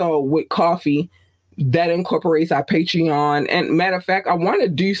 Also with coffee, that incorporates our Patreon. And matter of fact, I want to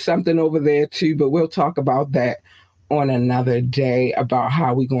do something over there too, but we'll talk about that on another day about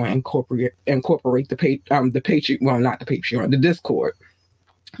how we're going to incorporate the Patreon, well, not the Patreon, the Discord.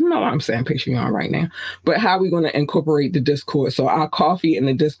 I don't know why I'm saying Patreon right now, but how we're going to incorporate the Discord. So our coffee and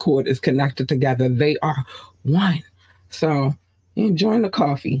the Discord is connected together. They are one. So join the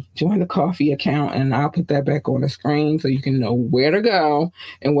coffee account, and I'll put that back on the screen so you can know where to go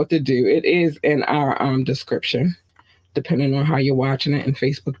and what to do. It is in our description, depending on how you're watching it, and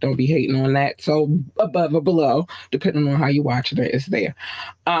Facebook don't be hating on that. So above or below, depending on how you're watching it, it's there.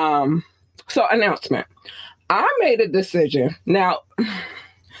 So announcement. I made a decision. Now,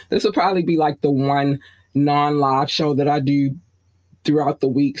 this will probably be like the one non-live show that I do throughout the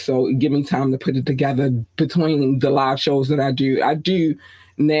week. So give me time to put it together between the live shows that I do. I do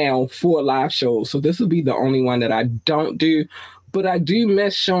now 4 live shows. So this will be the only one that I don't do, but I do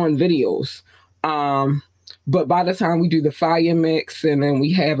miss showing videos. But by the time we do the fire mix and then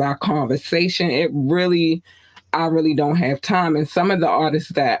we have our conversation, I really don't have time. And some of the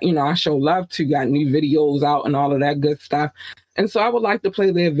artists that, I show love to got new videos out and all of that good stuff. And so I would like to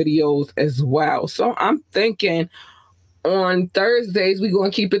play their videos as well. So I'm thinking on Thursdays, we're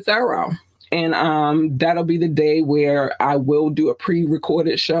going to keep it thorough. And that'll be the day where I will do a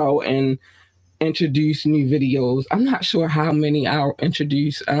pre-recorded show and introduce new videos. I'm not sure how many I'll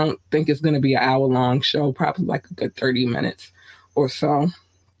introduce. I don't think it's going to be an hour-long show, probably like a good 30 minutes or so.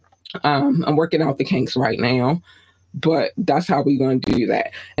 I'm working out the kinks right now, but that's how we're going to do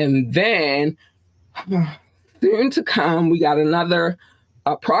that. And then soon to come, we got another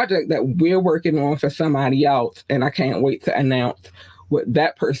project that we're working on for somebody else, and I can't wait to announce what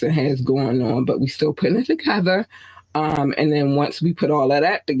that person has going on, but we still putting it together. And then once we put all of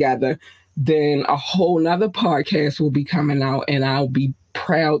that together, then a whole nother podcast will be coming out, and I'll be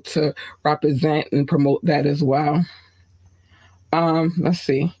proud to represent and promote that as well. Let's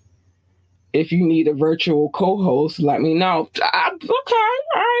see. If you need a virtual co-host, let me know. Okay, all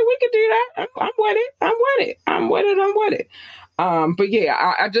right, we can do that. I'm with it. But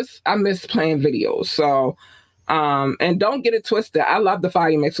yeah, I miss playing videos. So, and don't get it twisted. I love the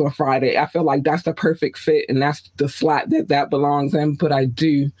Fire Mix on Friday. I feel like that's the perfect fit, and that's the slot that belongs in. But I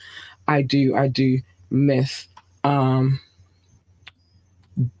do miss playing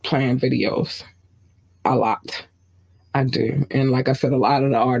videos a lot. I do. And like I said, a lot of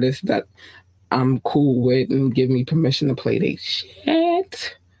the artists that I'm cool with and give me permission to play their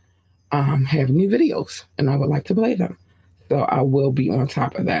shit have new videos, and I would like to play them. So I will be on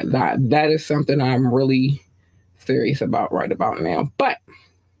top of that. That is something I'm really serious about right about now. But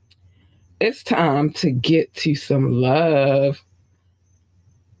it's time to get to some love.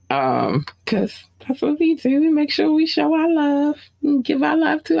 Because that's what we do. We make sure we show our love and give our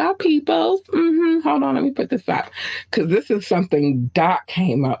love to our peoples. Hold on, let me put this up. Because this is something Doc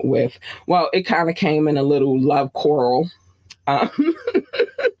came up with. Well, it kind of came in a little love quarrel. I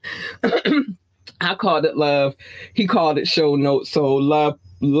called it love. He called it show notes. So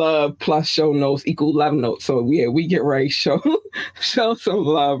love plus show notes equal love notes. So yeah, we get ready to show some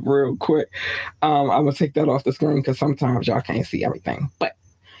love real quick. I'm going to take that off the screen because sometimes y'all can't see everything. But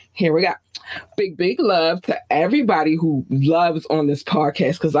here we go. Big love to everybody who loves on this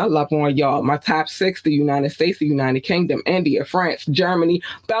podcast, because I love on y'all. My top 6, the United States, the United Kingdom, India, France, Germany,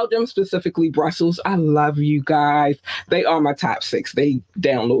 Belgium, specifically Brussels. I love you guys. They are my top 6. They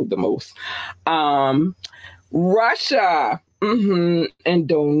download the most. Russia,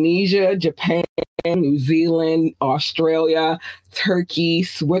 Indonesia, Japan, New Zealand, Australia, Turkey,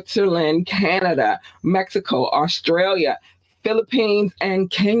 Switzerland, Canada, Mexico, Australia, Philippines,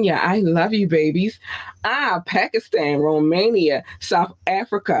 and Kenya. I love you, babies. Pakistan, Romania, South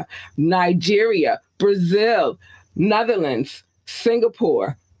Africa, Nigeria, Brazil, Netherlands,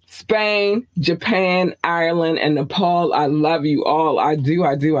 Singapore, Spain, Japan, Ireland, and Nepal. I love you all. I do.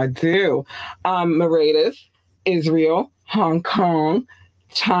 Mauritius, Israel, Hong Kong,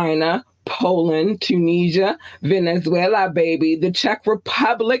 China, Poland, Tunisia, Venezuela, baby, the Czech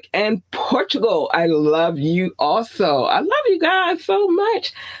Republic, and Portugal. I love you also. I love you guys so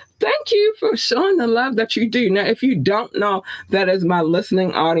much. Thank you for showing the love that you do. Now, if you don't know, that is my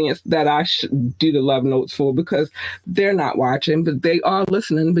listening audience that I should do the love notes for, because they're not watching, but they are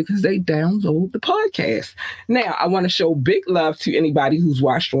listening because they download the podcast. Now, I want to show big love to anybody who's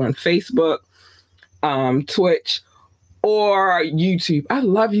watched on Facebook, Twitch, or YouTube. I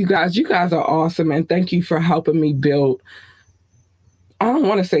love you guys. You guys are awesome, and thank you for helping me build, I don't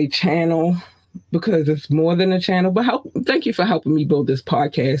want to say channel, because it's more than a channel, but thank you for helping me build this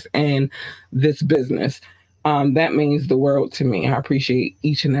podcast and this business. That means the world to me. I appreciate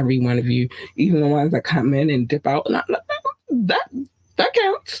each and every one of you, even the ones that come in and dip out. That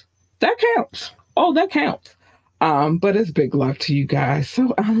counts. That counts. Oh, that counts. But it's big love to you guys. So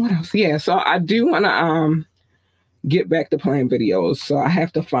what else? Yeah, so I do want to get back to playing videos. So I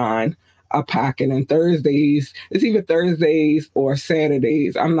have to find a pocket. And Thursdays, it's either Thursdays or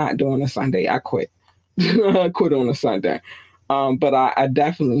Saturdays. I'm not doing a Sunday. I quit. I quit on a Sunday. But I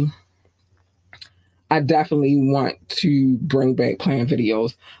definitely want to bring back playing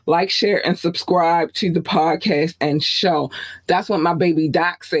videos. Like, share, and subscribe to the podcast and show. That's what my baby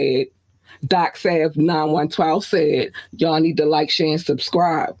Doc said. Doc Sav 9112 said, y'all need to like, share, and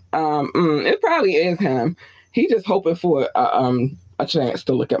subscribe. It probably is him. He just hoping for a chance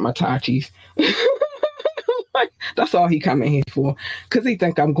to look at my Tachis. Like, that's all he coming here for. Because he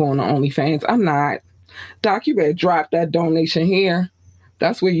think I'm going on OnlyFans. I'm not. Doc, you better drop that donation here.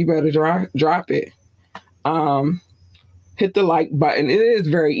 That's where you better drop it. Hit the like button. It is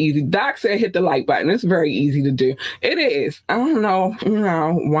very easy. Doc said hit the like button. It's very easy to do. It is. I don't know,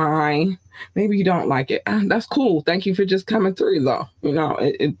 why. Maybe you don't like it. That's cool. Thank you for just coming through, though.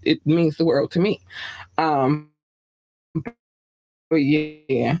 It means the world to me. But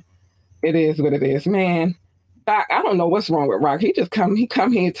yeah, it is what it is, man. Doc, I don't know what's wrong with Rock. He come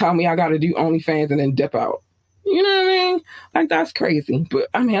here and tell me I got to do OnlyFans and then dip out. You know what I mean? Like, that's crazy. But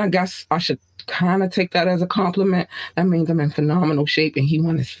I mean, I guess I should kind of take that as a compliment. That means I'm in phenomenal shape and he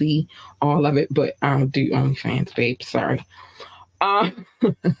want to see all of it. But I don't do OnlyFans, babe. Sorry. I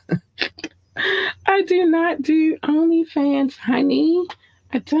do not do OnlyFans, honey.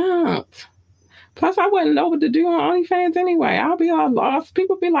 I don't. Plus, I wouldn't know what to do on OnlyFans anyway. I'll be all lost.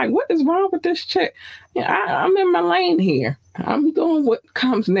 People be like, what is wrong with this chick? Yeah, I'm in my lane here. I'm doing what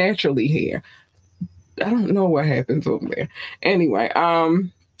comes naturally here. I don't know what happens over there. Anyway,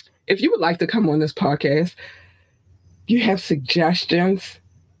 if you would like to come on this podcast, you have suggestions.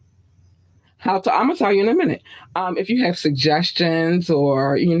 I'm going to tell you in a minute. If you have suggestions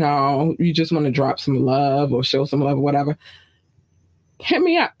or, you just want to drop some love or show some love or whatever, hit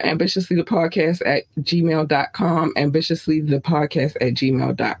me up, ambitiouslythepodcast@gmail.com,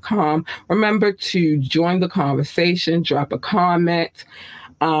 ambitiouslythepodcast@gmail.com. Remember to join the conversation, drop a comment,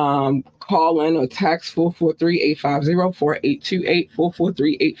 call in or text 443-850-4828,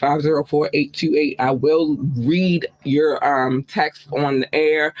 443-850-4828. I will read your text on the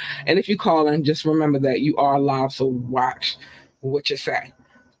air. And if you call in, just remember that you are live, so watch what you say,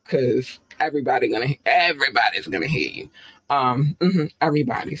 because everybody's gonna hear you.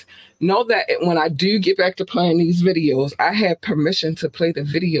 Everybody's. Know that when I do get back to playing these videos, I have permission to play the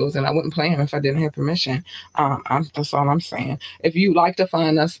videos, and I wouldn't play them if I didn't have permission. That's all I'm saying. If you like to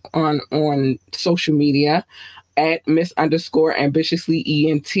find us on social media at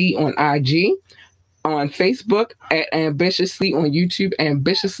Miss_ambitiously_ENT on IG, on Facebook at Ambitiously, on YouTube,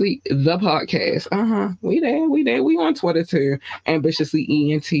 Ambitiously the Podcast. We there. We on Twitter too. Ambitiously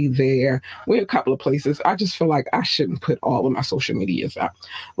ENT there. We're a couple of places. I just feel like I shouldn't put all of my social medias out.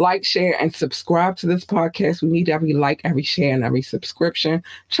 Like, share, and subscribe to this podcast. We need every like, every share, and every subscription.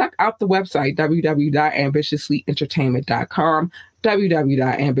 Check out the website, www.ambitiouslyentertainment.com.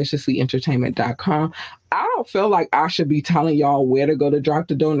 www.ambitiouslyentertainment.com. I don't feel like I should be telling y'all where to go to drop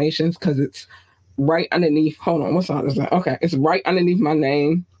the donations, because it's right underneath. Hold on, what song is that? Okay, it's right underneath my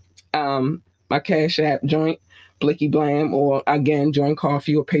name. My Cash App joint, Blicky Blam, or again, join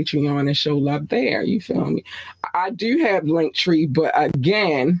Coffee or Patreon and show love there. You feel me? I do have Linktree, but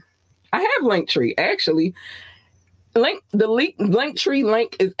again, I have Linktree. Actually, the Linktree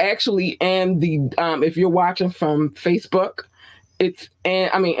link is actually in the if you're watching from Facebook.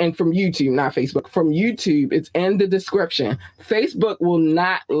 And from YouTube, not Facebook. From YouTube, it's in the description. Facebook will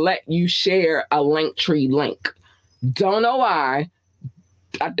not let you share a Linktree link. Don't know why.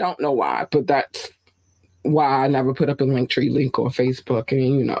 I don't know why, but that's why I never put up a Linktree link on Facebook.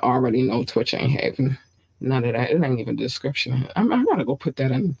 And already know Twitch ain't having none of that. It ain't even the description. I gotta go put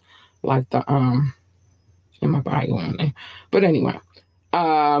that in, like the in my bio on there. But anyway,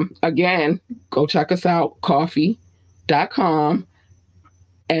 again, go check us out. Coffee.com.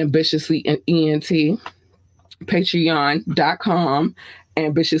 Ambitiously ENT, patreon.com,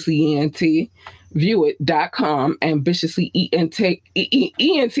 ambitiously ENT, viewit.com, ambitiously ENT,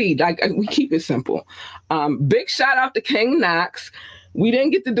 like we keep it simple. Big shout out to King Knox. We didn't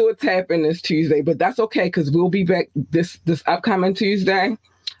get to do a tap-in this Tuesday, but that's okay, because we'll be back this upcoming Tuesday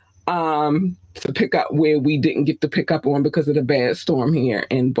to pick up where we didn't get to pick up on because of the bad storm here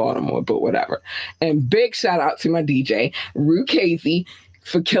in Baltimore, but whatever. And big shout out to my DJ, Rue Casey,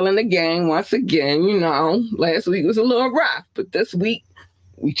 for killing the game once again. Last week was a little rough, but this week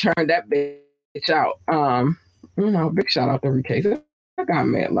we turned that bitch out. Big shout out to Rue Casey. I got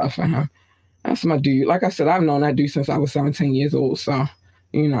mad love for him. That's my dude. Like I said, I've known that dude since I was 17 years old, so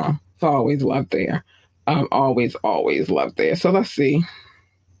it's always love there. Always love there. So let's see.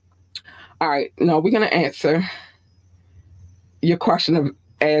 All right, no, we're gonna answer your question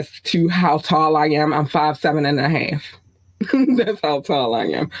as to how tall I am. I'm 5'7.5". That's how tall I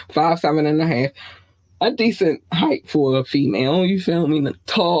am. 5'7.5". A decent height for a female. You feel me?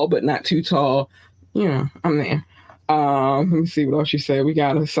 Tall, but not too tall. I'm there. Let me see what else you said. We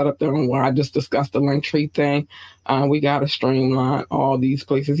got to set up their own where I just discussed the Linktree thing. We got to streamline all these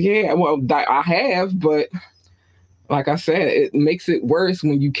places. Yeah, well, I have, but like I said, it makes it worse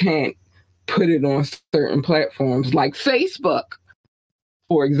when you can't put it on certain platforms like Facebook,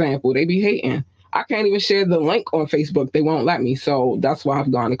 for example. They be hating. I can't even share the link on Facebook. They won't let me. So that's why I've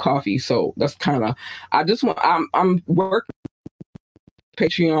gone to Coffee. So that's kind of, I'm working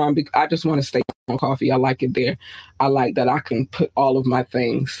Patreon because I just want to stay on Coffee. I like it there. I like that I can put all of my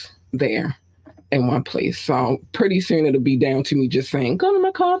things there in one place. So pretty soon it'll be down to me just saying, go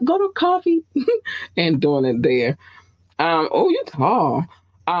to Coffee and doing it there. Oh, you're tall.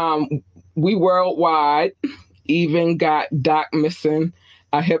 We worldwide even got Doc missing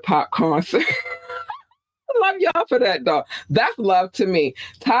a hip hop concert. Love y'all for that, though. That's love to me.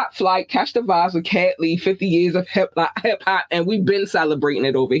 Top Flight, Catch the Vibes with Cat Lee, 50 years of hip hop, and we've been celebrating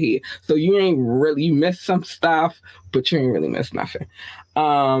it over here. So you missed some stuff, but you ain't really missed nothing.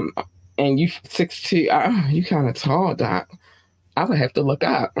 And you 6'2", you kind of tall, Doc. I would have to look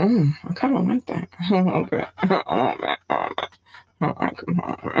up. I kind of like that. Okay. Oh, man. Come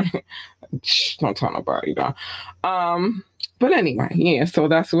on, man. Don't tell nobody, though. But anyway, yeah, so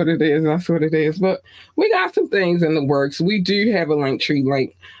that's what it is. But we got some things in the works. We do have a Linktree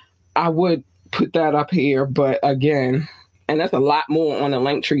link. I would put that up here, but again, and that's a lot more on the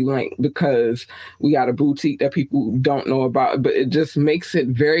Linktree link because we got a boutique that people don't know about, but it just makes it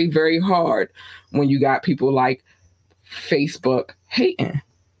very, very hard when you got people like Facebook hating.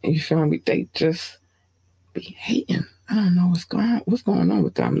 You feel me? They just be hating. I don't know what's going on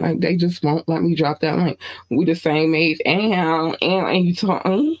with them. Like, they just won't let me drop that link. We the same age, and you talk,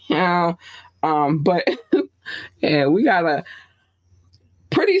 but yeah, we gotta.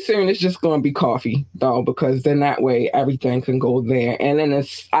 Pretty soon, it's just gonna be Coffee though, because then that way everything can go there, and then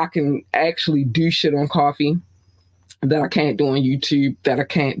I can actually do shit on Coffee that I can't do on YouTube, that I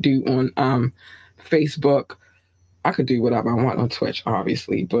can't do on Facebook. I could do whatever I want on Twitch,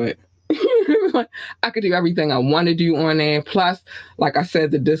 obviously, but. I could do everything I want to do on there. Plus, like I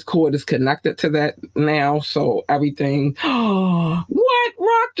said, the Discord is connected to that now. So everything. What?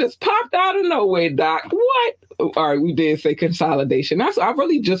 Rock just popped out of nowhere, Doc. What? All right, we did say consolidation. I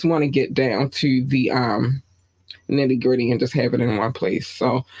really just want to get down to the nitty gritty and just have it in one place.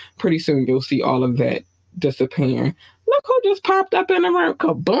 So pretty soon you'll see all of that disappearing. Look who just popped up in the room.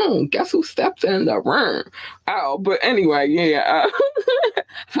 Kaboom. Guess who stepped in the room? Oh, but anyway, yeah.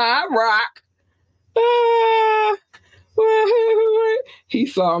 Hi, Rock. He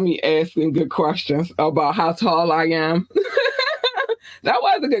saw me asking good questions about how tall I am. That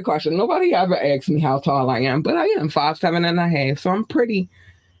was a good question. Nobody ever asked me how tall I am, but I am 5'7.5", so I'm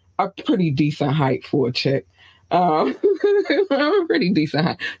a pretty decent height for a chick. I'm a pretty decent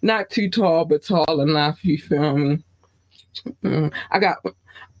height. Not too tall, but tall enough, you feel me? I got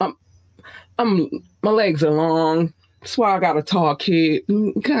my legs are long. That's why I got a tall kid.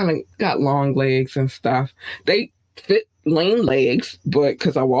 Kind of got long legs and stuff. They fit lean legs, but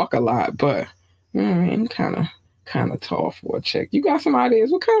because I walk a lot. But I'm kind of tall for a chick. You got some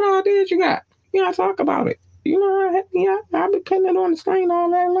ideas? What kind of ideas you got? You gotta talk about it. You know, I've been putting it on the screen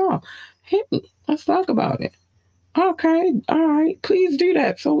all day long. Hit me. Let's talk about it. Okay, all right. Please do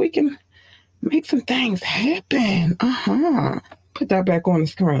that so we can make some things happen. Put that back on the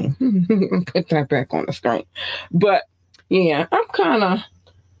screen. Put that back on the screen. But yeah, I'm kind of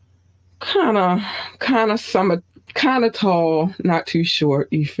tall, not too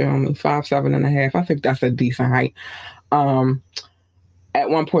short. You feel me? 5'7.5". I think that's a decent height. At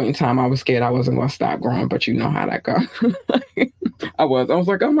one point in time, I was scared I wasn't going to stop growing, but you know how that goes. I was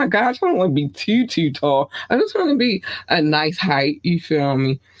like, oh my gosh, I don't want to be too tall. I just want to be a nice height. You feel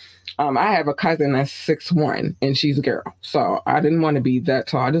me? I have a cousin that's 6'1", and she's a girl. So I didn't want to be that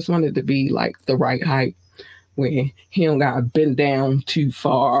tall. I just wanted to be like the right height where he don't got to bend down too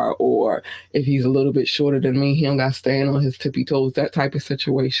far, or if he's a little bit shorter than me, he don't got to stand on his tippy toes, that type of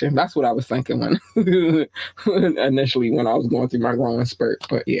situation. That's what I was thinking when initially when I was going through my growing spurt.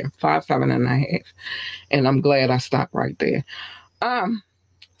 But yeah, 5'7.5". And I'm glad I stopped right there.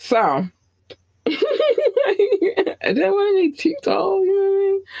 So I didn't want to be too tall, you know what I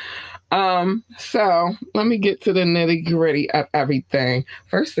mean? So let me get to the nitty gritty of everything.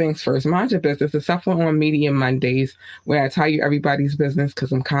 First things first, mind your business, except for on Media Mondays, where I tell you everybody's business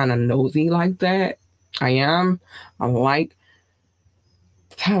because I'm kind of nosy like that. I like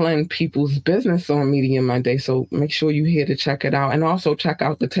telling people's business on Media Monday, so make sure you're here to check it out. And also check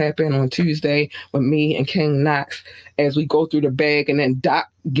out the Tap In on Tuesday with me and King Knox as we go through the bag, and then Doc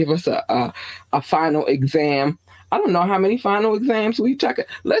give us a final exam. I don't know how many final exams we check it.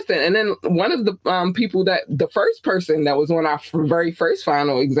 Listen, and then one of the people that the first person that was on our very first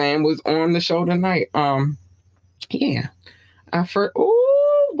final exam was on the show tonight.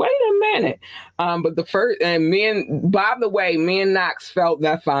 Wait a minute. But the first, and by the way, me and Knox felt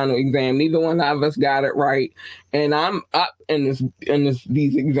that final exam. Neither one of us got it right. And I'm up in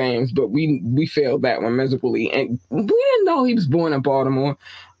these exams, but we failed that one miserably. And we didn't know he was born in Baltimore.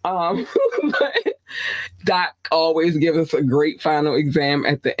 But Doc always gives us a great final exam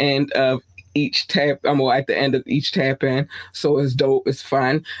at the end of each at the end of each Tap In. So it's dope, it's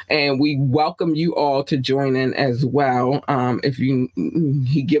fun, and we welcome you all to join in as well.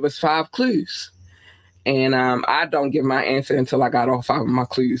 He give us 5 clues, and I don't give my answer until I got all 5 of my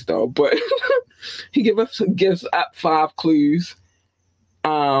clues though, but he gives up 5 clues.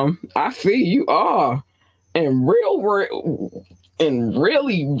 I see you are really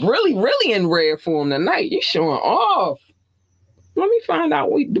in rare form tonight. You showing off. Let me find out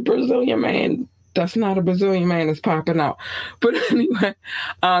the Brazilian man. That's not a Brazilian man that's popping out. But anyway,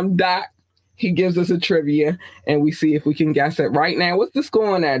 Doc, he gives us a trivia, and we see if we can guess it right now. What's the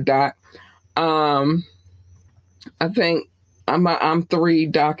score on that, Doc? I think I'm 3,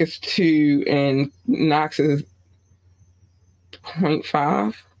 Doc is 2, and Knox is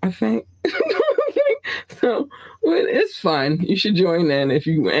 0.5, I think. So it's fun. You should join in if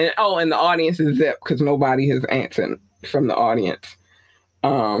you. And the audience is zip because nobody has answered from the audience.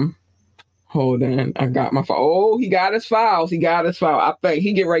 Hold on. I got my phone. Oh, he got his files. I think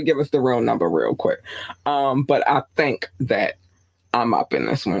he get ready to give us the real number real quick. But I think that I'm up in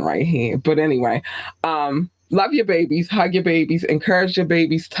this one right here. But anyway, love your babies, hug your babies, encourage your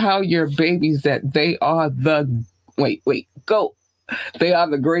babies, tell your babies that they are they are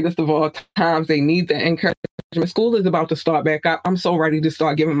the greatest of all times. They need the encouragement. School is about to start back up. I'm so ready to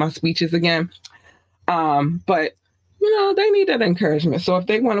start giving my speeches again. But they need that encouragement. So if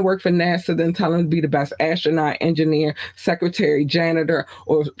they want to work for NASA, then tell them to be the best astronaut, engineer, secretary, janitor,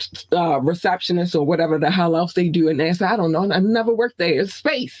 or receptionist, or whatever the hell else they do at NASA. I don't know. I never worked there. It's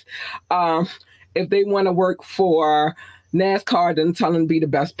space. If they want to work for NASCAR, then tell them to be the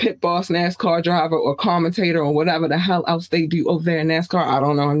best pit boss, NASCAR driver, or commentator, or whatever the hell else they do over there in NASCAR. I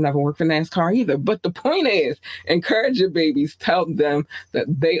don't know. I never worked for NASCAR either. But the point is, encourage your babies. Tell them that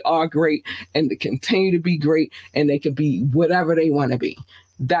they are great and to continue to be great, and they can be whatever they want to be.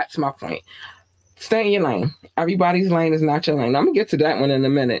 That's my point. Stay in your lane. Everybody's lane is not your lane. I'm going to get to that one in a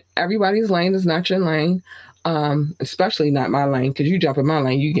minute. Everybody's lane is not your lane, especially not my lane, because you jump in my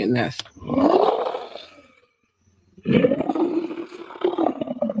lane, you getting this.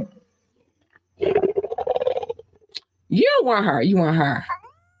 You don't want her. You want her.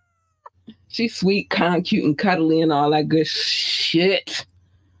 She's sweet, kind, cute, and cuddly, and all that good shit.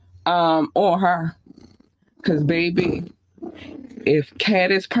 Or her. Because, baby, if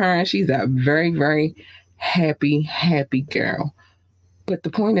Cat is purring, she's a very, very happy girl. But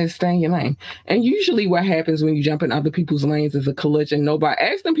the point is, stay in your lane. And usually what happens when you jump in other people's lanes is a collision.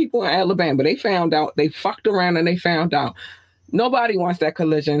 Ask them people in Alabama. They found out. They fucked around and they found out. Nobody wants that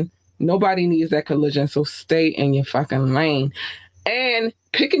collision. Nobody needs that collision. So stay in your fucking lane. And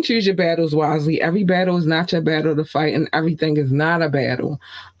pick and choose your battles wisely. Every battle is not your battle to fight, and everything is not a battle.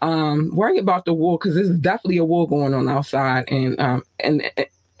 Worry about the war, because there's definitely a war going on outside. And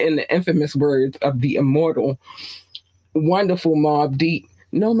in the infamous words of the immortal, wonderful Mobb Deep,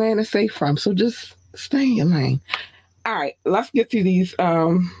 no man is safe from. So just stay in your lane. All right, let's get to these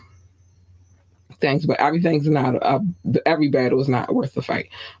things, but everything's not every battle is not worth the fight.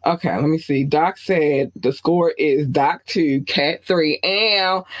 Okay, let me see. Doc said the score is Doc 2, Cat 3,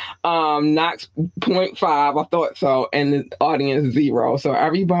 and Knox 0.5. I thought so, and the audience 0. So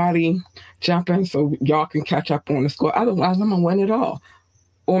everybody jump in so y'all can catch up on the score. Otherwise, I'm gonna win it all,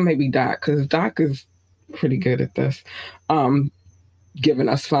 or maybe Doc, because Doc is pretty good at this. Giving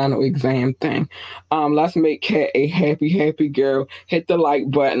us final exam thing. Let's make Cat a happy girl. Hit the like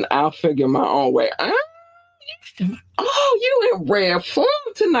button. I'll figure my own way. You in rare form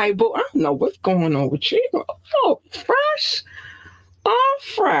tonight, boo. I don't know what's going on with you. Oh, fresh.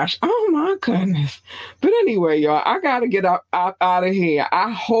 Oh my goodness. But anyway, y'all, I gotta get out of here.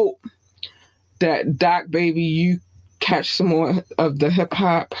 I hope that Doc, baby, you catch some more of the hip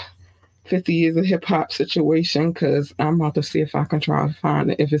hop. 50 years of hip hop situation, because I'm about to see if I can try to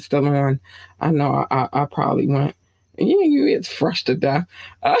find it. If it's still on, I know I probably won't. Yeah, it's fresh to death.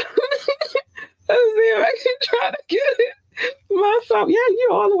 Let's see if I can try to get it myself. Yeah,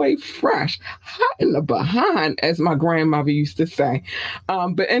 you're all the way fresh. Hot in the behind, as my grandmother used to say.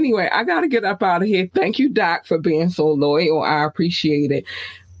 But anyway, I got to get up out of here. Thank you, Doc, for being so loyal. I appreciate it.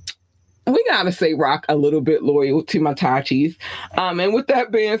 We got to say Rock a little bit loyal to my Tachis. And with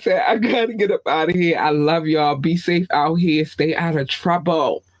that being said, I got to get up out of here. I love y'all. Be safe out here. Stay out of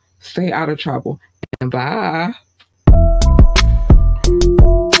trouble. Stay out of trouble. And bye.